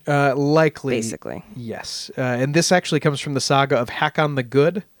solstice. Likely. Basically. Yes. And this actually comes from the saga of Hakon the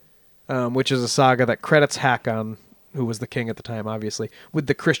Good, which is a saga that credits Hakon, who was the king at the time, obviously, with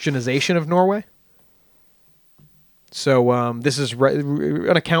the Christianization of Norway. So this is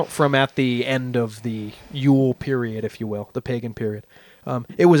an account from at the end of the Yule period, if you will, the pagan period.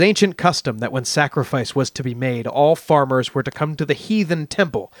 It was ancient custom that when sacrifice was to be made, all farmers were to come to the heathen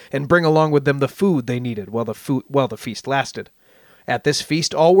temple and bring along with them the food they needed while the feast lasted. At this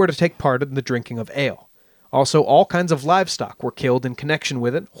feast, all were to take part in the drinking of ale. Also, all kinds of livestock were killed in connection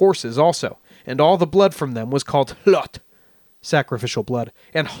with it, horses also, and all the blood from them was called hlot, sacrificial blood,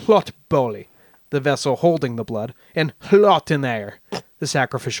 and hlotboli, the vessel holding the blood, and hlotinair, the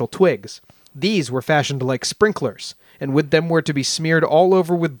sacrificial twigs. These were fashioned like sprinklers, and with them were to be smeared all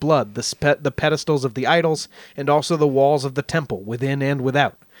over with blood the pedestals of the idols, and also the walls of the temple, within and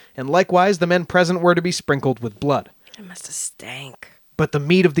without. And likewise the men present were to be sprinkled with blood. It must have stank. But the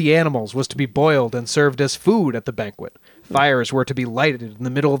meat of the animals was to be boiled and served as food at the banquet. Fires were to be lighted in the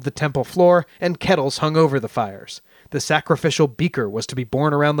middle of the temple floor, and kettles hung over the fires. The sacrificial beaker was to be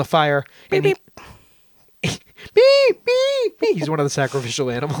borne around the fire, and Beep, beep, beep, beep. He's one of the sacrificial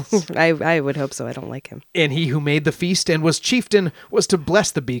animals. I would hope so. I don't like him. And he who made the feast and was chieftain was to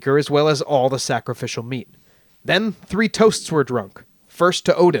bless the beaker as well as all the sacrificial meat. Then 3 toasts were drunk. First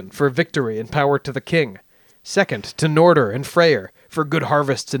to Odin for victory and power to the king. Second to Norder and Freyr for good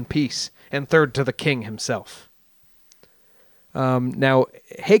harvests and peace. And third to the king himself. Now,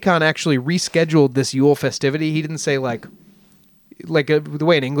 Hakon actually rescheduled this Yule festivity. He didn't say the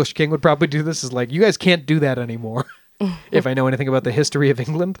way an English king would probably do this is like, you guys can't do that anymore. If I know anything about the history of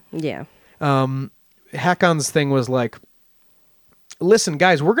England. Yeah. Hakon's thing was like, listen,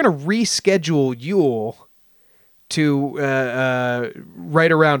 guys, we're going to reschedule Yule to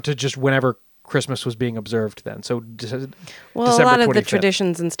right around to just whenever Christmas was being observed then. So December a lot 25th. of the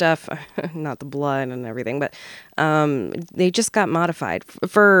traditions and stuff, not the blood and everything, but they just got modified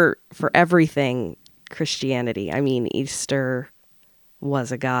for everything Christianity. I mean, Easter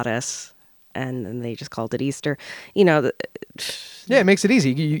was a goddess, and then they just called it Easter. Yeah, it makes it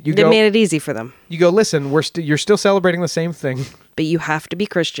easy. They made it easy for them. You go, listen, you're still celebrating the same thing. But you have to be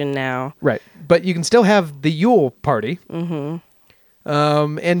Christian now. Right. But you can still have the Yule party. Mm-hmm.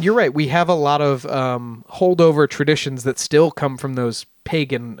 And you're right. We have a lot of holdover traditions that still come from those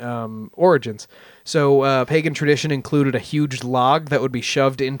pagan origins. So pagan tradition included a huge log that would be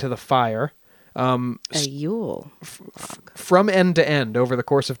shoved into the fire. A Yule. From end to end over the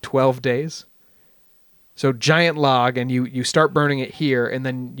course of 12 days. So giant log, and you start burning it here, and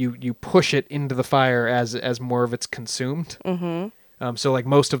then you push it into the fire as more of it's consumed. Mm-hmm. So like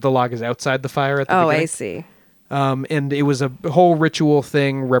most of the log is outside the fire at the beginning. I see. And it was a whole ritual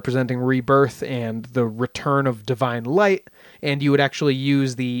thing representing rebirth and the return of divine light. And you would actually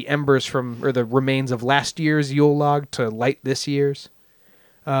use the embers or the remains of last year's Yule log to light this year's.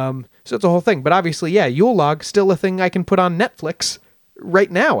 So it's a whole thing. But obviously, yeah, Yule log, still a thing I can put on Netflix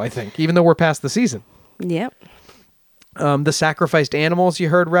right now, I think, even though we're past the season. Yep. The sacrificed animals you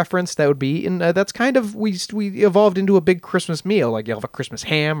heard referenced, that would be, and that's kind of, we evolved into a big Christmas meal. Like you'll have a Christmas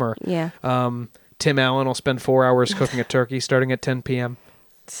ham or... Yeah. Tim Allen will spend 4 hours cooking a turkey starting at 10 p.m.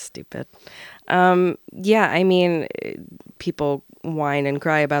 Stupid. Yeah, I mean, people whine and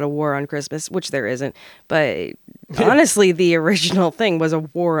cry about a war on Christmas, which there isn't. But honestly, the original thing was a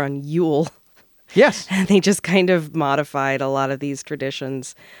war on Yule. Yes. And they just kind of modified a lot of these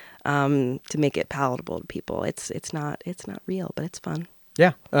traditions to make it palatable to people. It's not real, but it's fun.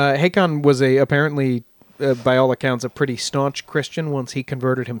 Yeah. Hakon was apparently, by all accounts, a pretty staunch Christian once he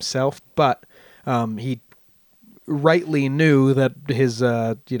converted himself, but he rightly knew that his,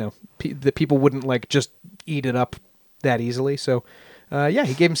 that people wouldn't like just eat it up that easily. So,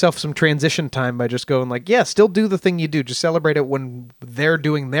 he gave himself some transition time by just going like, yeah, still do the thing you do. Just celebrate it when they're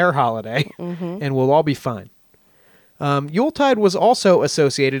doing their holiday, and we'll all be fine. Yuletide was also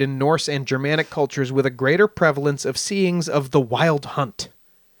associated in Norse and Germanic cultures with a greater prevalence of seeings of the wild hunt.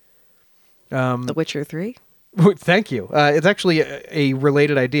 The Witcher 3? Thank you. It's actually a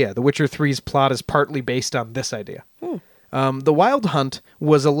related idea. The Witcher 3's plot is partly based on this idea. The wild hunt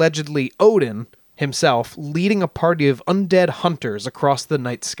was allegedly Odin himself leading a party of undead hunters across the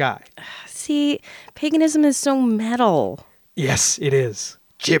night sky. See, paganism is so metal. Yes, it is.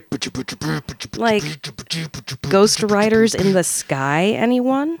 Like, ghost riders in the sky,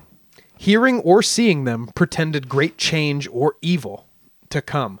 anyone? Hearing or seeing them pretended great change or evil to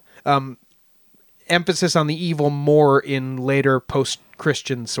come. Emphasis on the evil more in later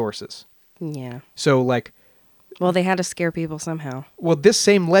post-Christian sources. Yeah. So, like... Well, they had to scare people somehow. Well, this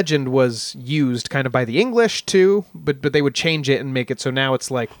same legend was used kind of by the English, too, but they would change it and make it so now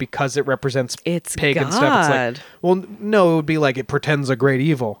it's like, because it represents pagan God. stuff, it's like... Well, no, it would be like it pretends a great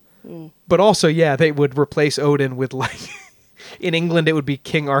evil. But also, yeah, they would replace Odin with, like... in England, it would be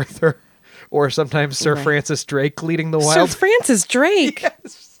King Arthur, or sometimes Sir Francis Drake leading the wild... Sir Francis Drake?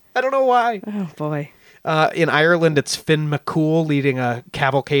 Yes. I don't know why. Oh, boy. In Ireland, it's Finn McCool leading a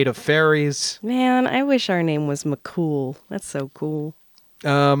cavalcade of fairies. Man, I wish our name was McCool. That's so cool.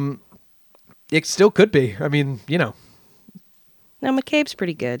 It still could be. I mean, you know. No, McCabe's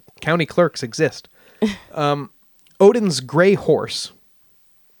pretty good. County clerks exist. Odin's gray horse,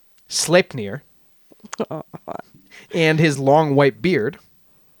 Sleipnir, and his long white beard.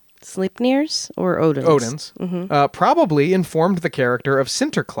 Sleipnir's or Odin's? Odin's. Probably informed the character of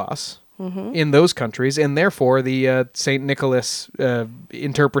Sinterklaas in those countries, and therefore the St. Nicholas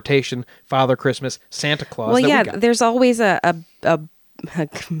interpretation, Father Christmas, Santa Claus. Well, that yeah, we got. there's always a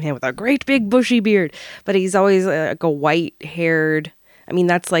man with a great big bushy beard, but he's always like a white-haired... I mean,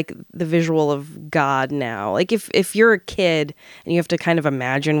 that's like the visual of God now. Like if you're a kid and you have to kind of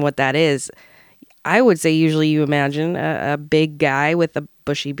imagine what that is, I would say usually you imagine a big guy with a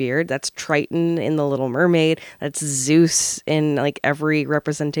bushy beard. That's Triton in The Little Mermaid. That's Zeus in like every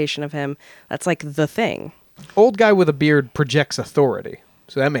representation of him. That's like the thing. Old guy with a beard projects authority.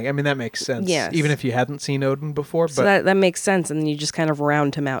 So that makes sense. Yes. Even if you hadn't seen Odin before. But So that makes sense. And then you just kind of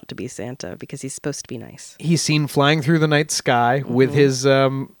round him out to be Santa because he's supposed to be nice. he's seen flying through the night sky with his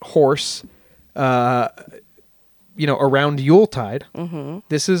horse, around Yuletide.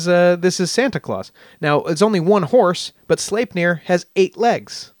 This is Santa Claus. Now, it's only one horse, but Sleipnir has 8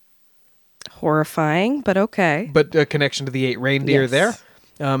 legs. Horrifying, but okay. But a connection to the 8 reindeer Yes. there.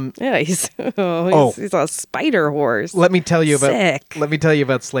 Yeah, he's a spider horse. Let me tell you about Sick.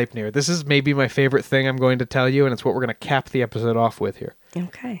 Sleipnir. This is maybe my favorite thing I'm going to tell you, and it's what we're going to cap the episode off with here.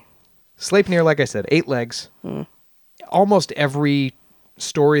 Okay. Sleipnir, like I said, 8 legs. Almost every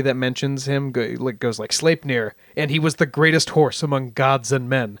story that mentions him goes like Sleipnir, and he was the greatest horse among gods and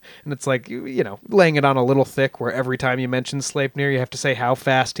men. And it's like, laying it on a little thick where every time you mention Sleipnir, you have to say how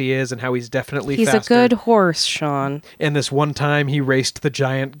fast he is and how he's definitely faster. He's a good horse, Sean. And this one time he raced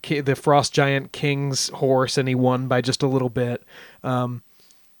the Frost Giant King's horse, and he won by just a little bit. But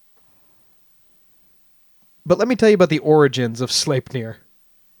let me tell you about the origins of Sleipnir,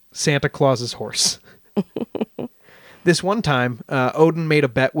 Santa Claus's horse. This one time, Odin made a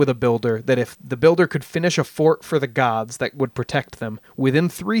bet with a builder that if the builder could finish a fort for the gods that would protect them within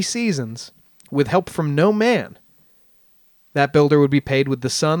 3 seasons, with help from no man, that builder would be paid with the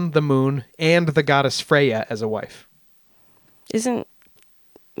sun, the moon, and the goddess Freya as a wife. Isn't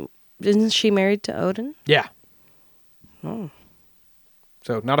she married to Odin? Yeah. Oh.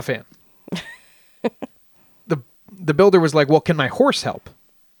 So, not a fan. The builder was like, well, can my horse help?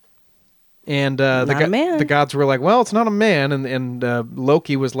 And the gods were like, well, it's not a man. And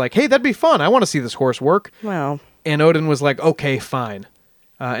Loki was like, hey, that'd be fun. I want to see this horse work. Well. And Odin was like, okay, fine.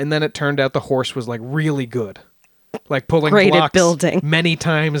 And then it turned out the horse was like really good. Like pulling Great blocks at building. many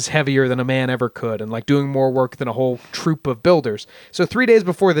times heavier than a man ever could. And like doing more work than a whole troop of builders. So 3 days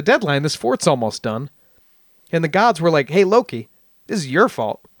before the deadline, this fort's almost done. And the gods were like, hey, Loki, this is your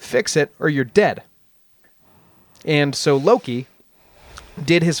fault. Fix it or you're dead. And so Loki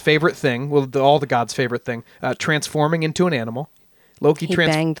did his favorite thing, all the gods' favorite thing, transforming into an animal. He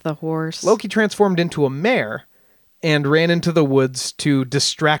banged the horse. Loki transformed into a mare and ran into the woods to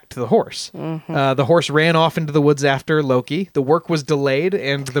distract the horse. The horse ran off into the woods after Loki. The work was delayed,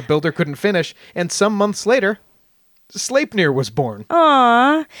 and the builder couldn't finish. And some months later, Sleipnir was born.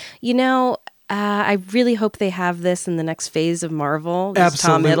 Aw. I really hope they have this in the next phase of Marvel. This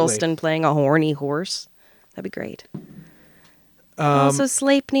Absolutely. Tom Hiddleston playing a horny horse. That'd be great. Also,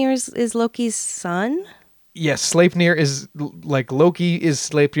 Sleipnir is Loki's son? Yes, Sleipnir is like Loki is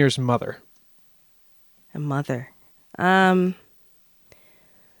Sleipnir's mother. A mother.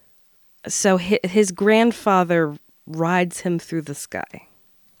 So his grandfather rides him through the sky.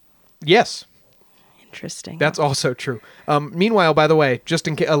 Yes. Interesting. That's also true. Meanwhile, by the way, just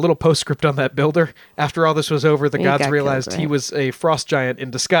a little postscript on that builder. After all this was over, the gods realized he was a frost giant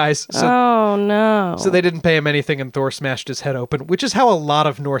in disguise. So, oh, no. So they didn't pay him anything, and Thor smashed his head open, which is how a lot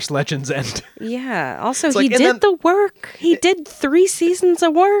of Norse legends end. Yeah. Also, he did the work. He did 3 seasons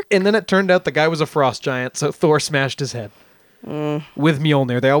of work. And then it turned out the guy was a frost giant, so Thor smashed his head. With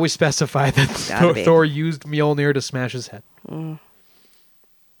Mjolnir. They always specify that Thor used Mjolnir to smash his head.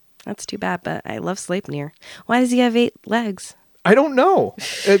 That's too bad, but I love Sleipnir. Why does he have 8 legs? I don't know.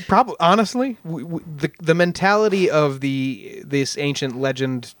 Probably, honestly, the mentality of this ancient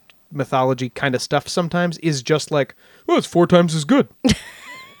legend mythology kind of stuff sometimes is just like, oh, it's 4 times as good.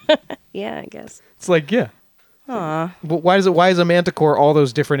 Yeah, I guess. It's like, yeah. Aw. But why is a manticore all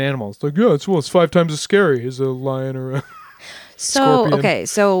those different animals? Like, yeah, it's 5 times as scary as a lion or a scorpion. Okay,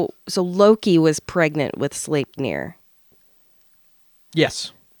 so Loki was pregnant with Sleipnir.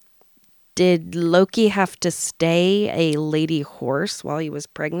 Yes. Did Loki have to stay a lady horse while he was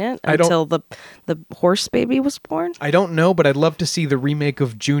pregnant until the horse baby was born? I don't know, but I'd love to see the remake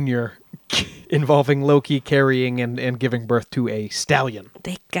of Junior involving Loki carrying and giving birth to a stallion.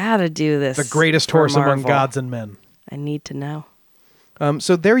 They gotta do this. The greatest horse among gods and men. I need to know.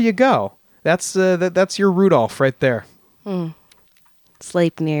 So there you go. That's your Rudolph right there.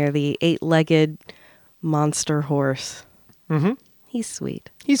 Sleipnir, the 8-legged monster horse. Mm-hmm. He's sweet.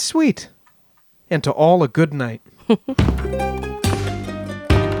 He's sweet. And to all a good night.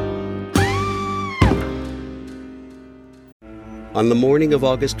 On the morning of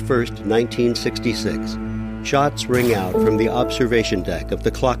August 1st, 1966, shots ring out from the observation deck of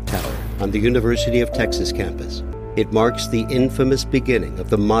the clock tower on the University of Texas campus. It marks the infamous beginning of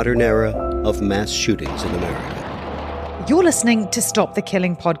the modern era of mass shootings in America. You're listening to Stop the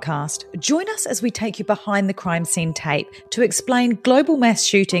Killing podcast. Join us as we take you behind the crime scene tape to explain global mass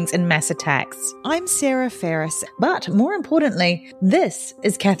shootings and mass attacks. I'm Sarah Ferris, but more importantly, this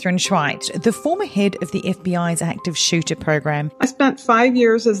is Catherine Schweit, the former head of the FBI's active shooter program. I spent 5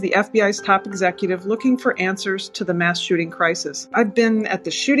 years as the FBI's top executive looking for answers to the mass shooting crisis. I've been at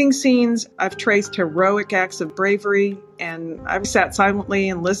the shooting scenes, I've traced heroic acts of bravery, and I've sat silently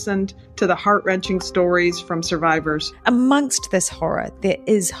and listened to the heart-wrenching stories from survivors. Amongst this horror, there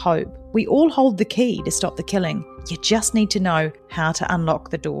is hope. We all hold the key to stop the killing. You just need to know how to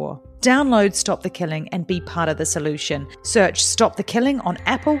unlock the door. Download Stop the Killing and be part of the solution. Search Stop the Killing on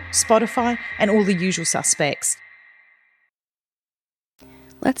Apple, Spotify, and all the usual suspects.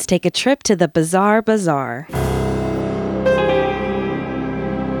 Let's take a trip to the Bizarre Bazaar.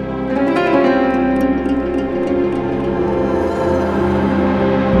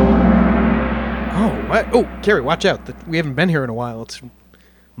 What? Oh, Carrie, watch out. We haven't been here in a while. It's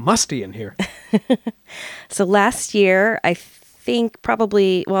musty in here. So last year, I think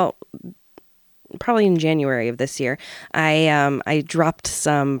probably in January of this year, I dropped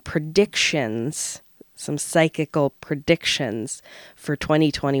some predictions, some psychical predictions for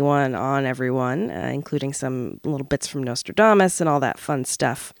 2021 on everyone, including some little bits from Nostradamus and all that fun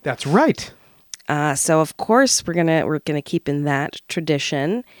stuff. That's right. So of course we're gonna keep in that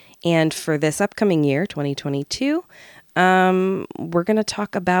tradition. And for this upcoming year, 2022, we're going to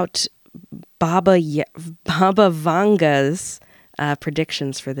talk about Baba Vanga's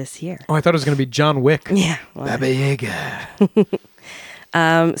predictions for this year. Oh, I thought it was going to be John Wick. Yeah. Well, Baba Yaga.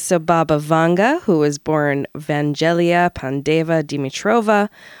 So Baba Vanga, who was born Vangelia Pandeva Dimitrova,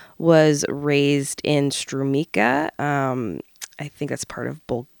 was raised in Strumica. I think that's part of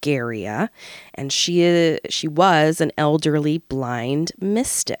Bulgaria, and she was an elderly blind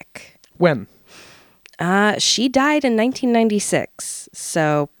mystic. When? She died in 1996,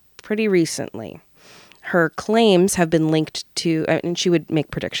 so pretty recently. Her claims have been linked to, and she would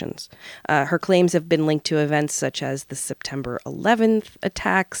make predictions. Her claims have been linked to events such as the September 11th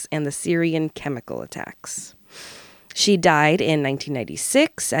attacks and the Syrian chemical attacks. She died in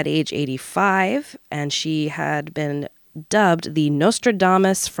 1996 at age 85, and she had been dubbed the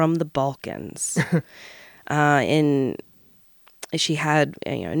Nostradamus from the Balkans. She had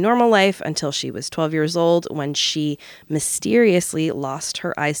a normal life until she was 12 years old, when she mysteriously lost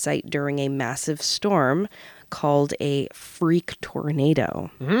her eyesight during a massive storm called a freak tornado.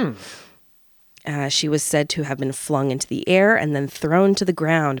 She was said to have been flung into the air and then thrown to the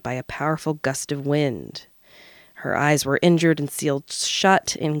ground by a powerful gust of wind. Her eyes were injured and sealed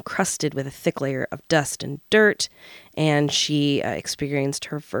shut, encrusted with a thick layer of dust and dirt, and she experienced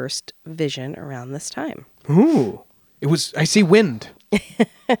her first vision around this time. Ooh. I see wind.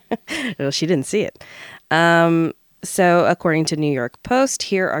 Well, she didn't see it. So according to New York Post,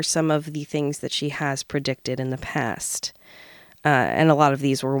 here are some of the things that she has predicted in the past. And a lot of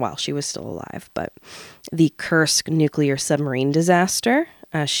these were while she was still alive. But the Kursk nuclear submarine disaster,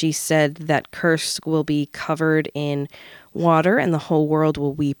 she said that Kursk will be covered in water and the whole world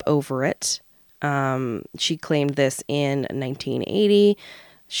will weep over it. She claimed this in 1980.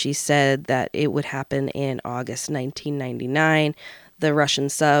 She said that it would happen in August 1999. The Russian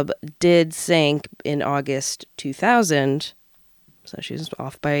sub did sink in August 2000, so she was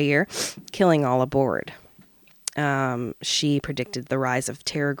off by a year, killing all aboard. She predicted the rise of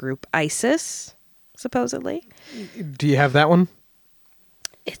terror group ISIS, supposedly. Do you have that one?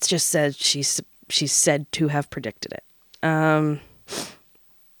 It's just said she's said to have predicted it.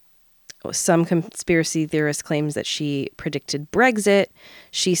 Some conspiracy theorist claims that she predicted Brexit.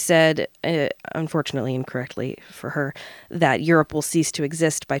 She said, unfortunately incorrectly for her, that Europe will cease to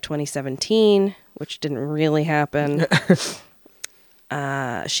exist by 2017, which didn't really happen.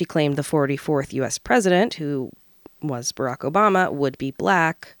 She claimed the 44th U.S. president, who was Barack Obama, would be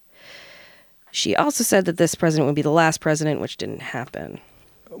black. She also said that this president would be the last president, which didn't happen.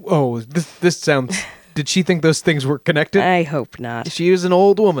 Oh, this sounds... Did she think those things were connected? I hope not. She is an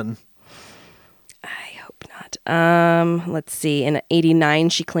old woman. Let's see. In 1989,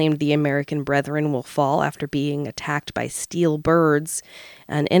 she claimed the American brethren will fall after being attacked by steel birds,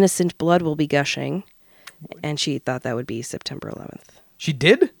 and innocent blood will be gushing. And she thought that would be September 11th. She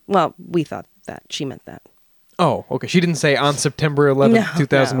did? Well, we thought that. She meant that. Oh, okay. She didn't say on September 11th,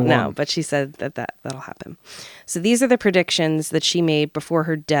 2001. No, but she said that'll happen. So these are the predictions that she made before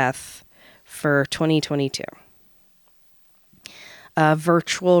her death for 2022. A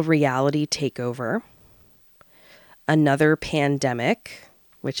virtual reality takeover. Another pandemic,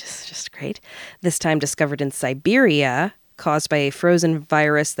 which is just great, this time discovered in Siberia, caused by a frozen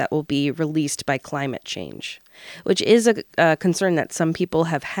virus that will be released by climate change, which is a concern that some people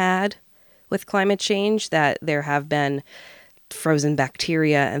have had with climate change, that there have been frozen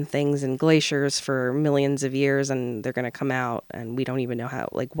bacteria and things in glaciers for millions of years, and they're going to come out, and we don't even know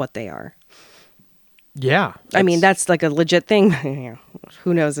what they are. Yeah. I mean, that's like a legit thing.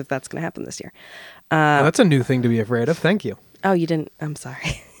 Who knows if that's going to happen this year. Well, that's a new thing to be afraid of. Thank you. Oh, you didn't? I'm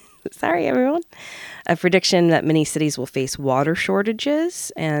sorry. Sorry, everyone. A prediction that many cities will face water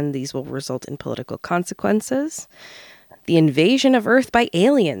shortages, and these will result in political consequences. The invasion of Earth by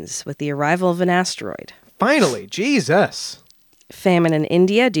aliens with the arrival of an asteroid. Finally, Jesus. Famine in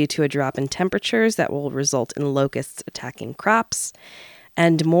India due to a drop in temperatures that will result in locusts attacking crops.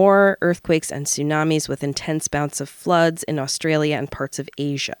 And more earthquakes and tsunamis with intense bouts of floods in Australia and parts of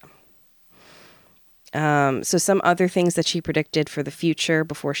Asia. So some other things that she predicted for the future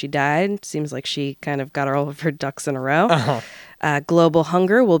before she died. Seems like she kind of got all of her ducks in a row. Uh-huh. Global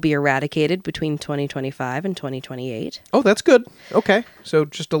hunger will be eradicated between 2025 and 2028. Oh, that's good. Okay. So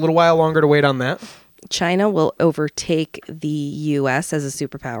just a little while longer to wait on that. China will overtake the U.S. as a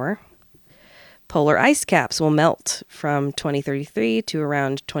superpower. Polar ice caps will melt from 2033 to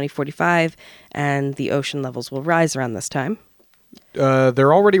around 2045, and the ocean levels will rise around this time.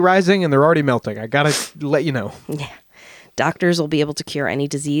 They're already rising and they're already melting. I gotta let you know. Yeah. Doctors will be able to cure any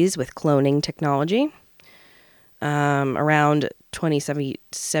disease with cloning technology. Around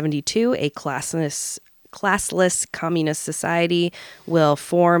 2072, a classless communist society will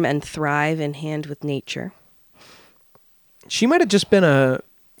form and thrive in hand with nature. She might have just been a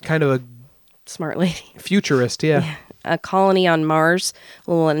kind of a smart lady. Futurist, yeah. A colony on Mars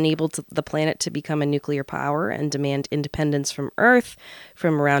will enable the planet to become a nuclear power and demand independence from Earth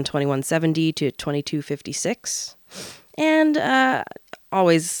from around 2170 to 2256. And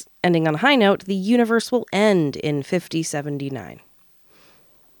always ending on a high note, the universe will end in 5079.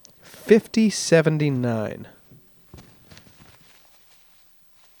 5079.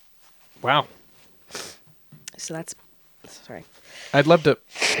 Wow. So that's... Sorry. I'd love to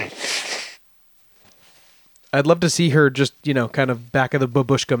see her just, kind of back of the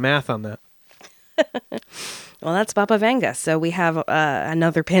babushka math on that. Well, that's Baba Vanga. So we have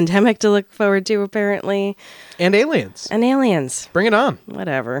another pandemic to look forward to, apparently. And aliens. Bring it on.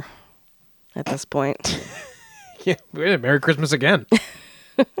 Whatever. At this point. Yeah, Merry Christmas again.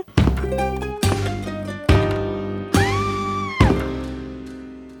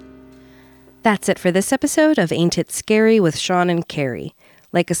 That's it for this episode of Ain't It Scary with Sean and Carrie.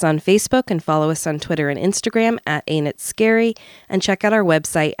 Like us on Facebook and follow us on Twitter and Instagram at Ain't It Scary, and check out our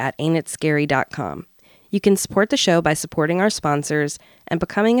website at ain'titscary.com. You can support the show by supporting our sponsors and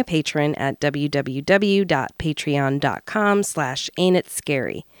becoming a patron at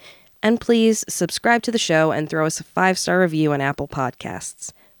www.patreon.com/ain'titscary. And please subscribe to the show and throw us a 5-star review on Apple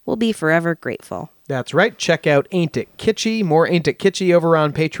Podcasts. We'll be forever grateful. That's right. Check out Ain't It Kitschy. More Ain't It Kitschy over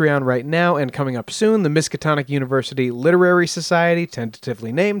on Patreon right now, and coming up soon, the Miskatonic University Literary Society,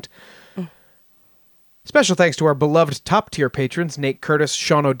 tentatively named. Special thanks to our beloved top-tier patrons, Nate Curtis,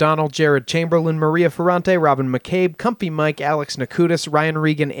 Sean O'Donnell, Jared Chamberlain, Maria Ferrante, Robin McCabe, Comfy Mike, Alex Nakutis, Ryan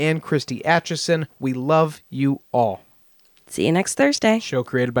Regan, and Christy Atchison. We love you all. See you next Thursday. Show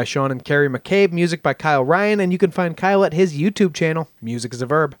created by Sean and Carrie McCabe, music by Kyle Ryan, and you can find Kyle at his YouTube channel, Music is a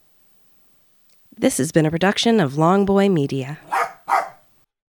Verb. This has been a production of Longboy Media.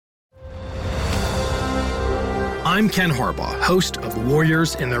 I'm Ken Harbaugh, host of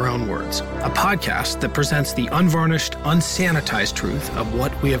Warriors in Their Own Words, a podcast that presents the unvarnished, unsanitized truth of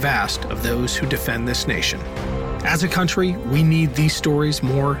what we have asked of those who defend this nation. As a country, we need these stories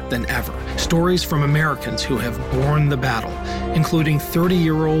more than ever. Stories from Americans who have borne the battle, including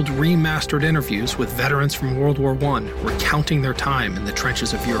 30-year-old remastered interviews with veterans from World War I recounting their time in the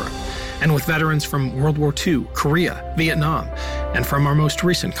trenches of Europe, and with veterans from World War II, Korea, Vietnam, and from our most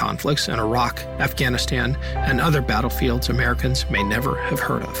recent conflicts in Iraq, Afghanistan, and other battlefields Americans may never have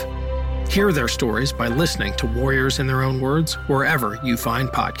heard of. Hear their stories by listening to Warriors in Their Own Words wherever you find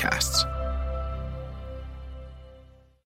podcasts.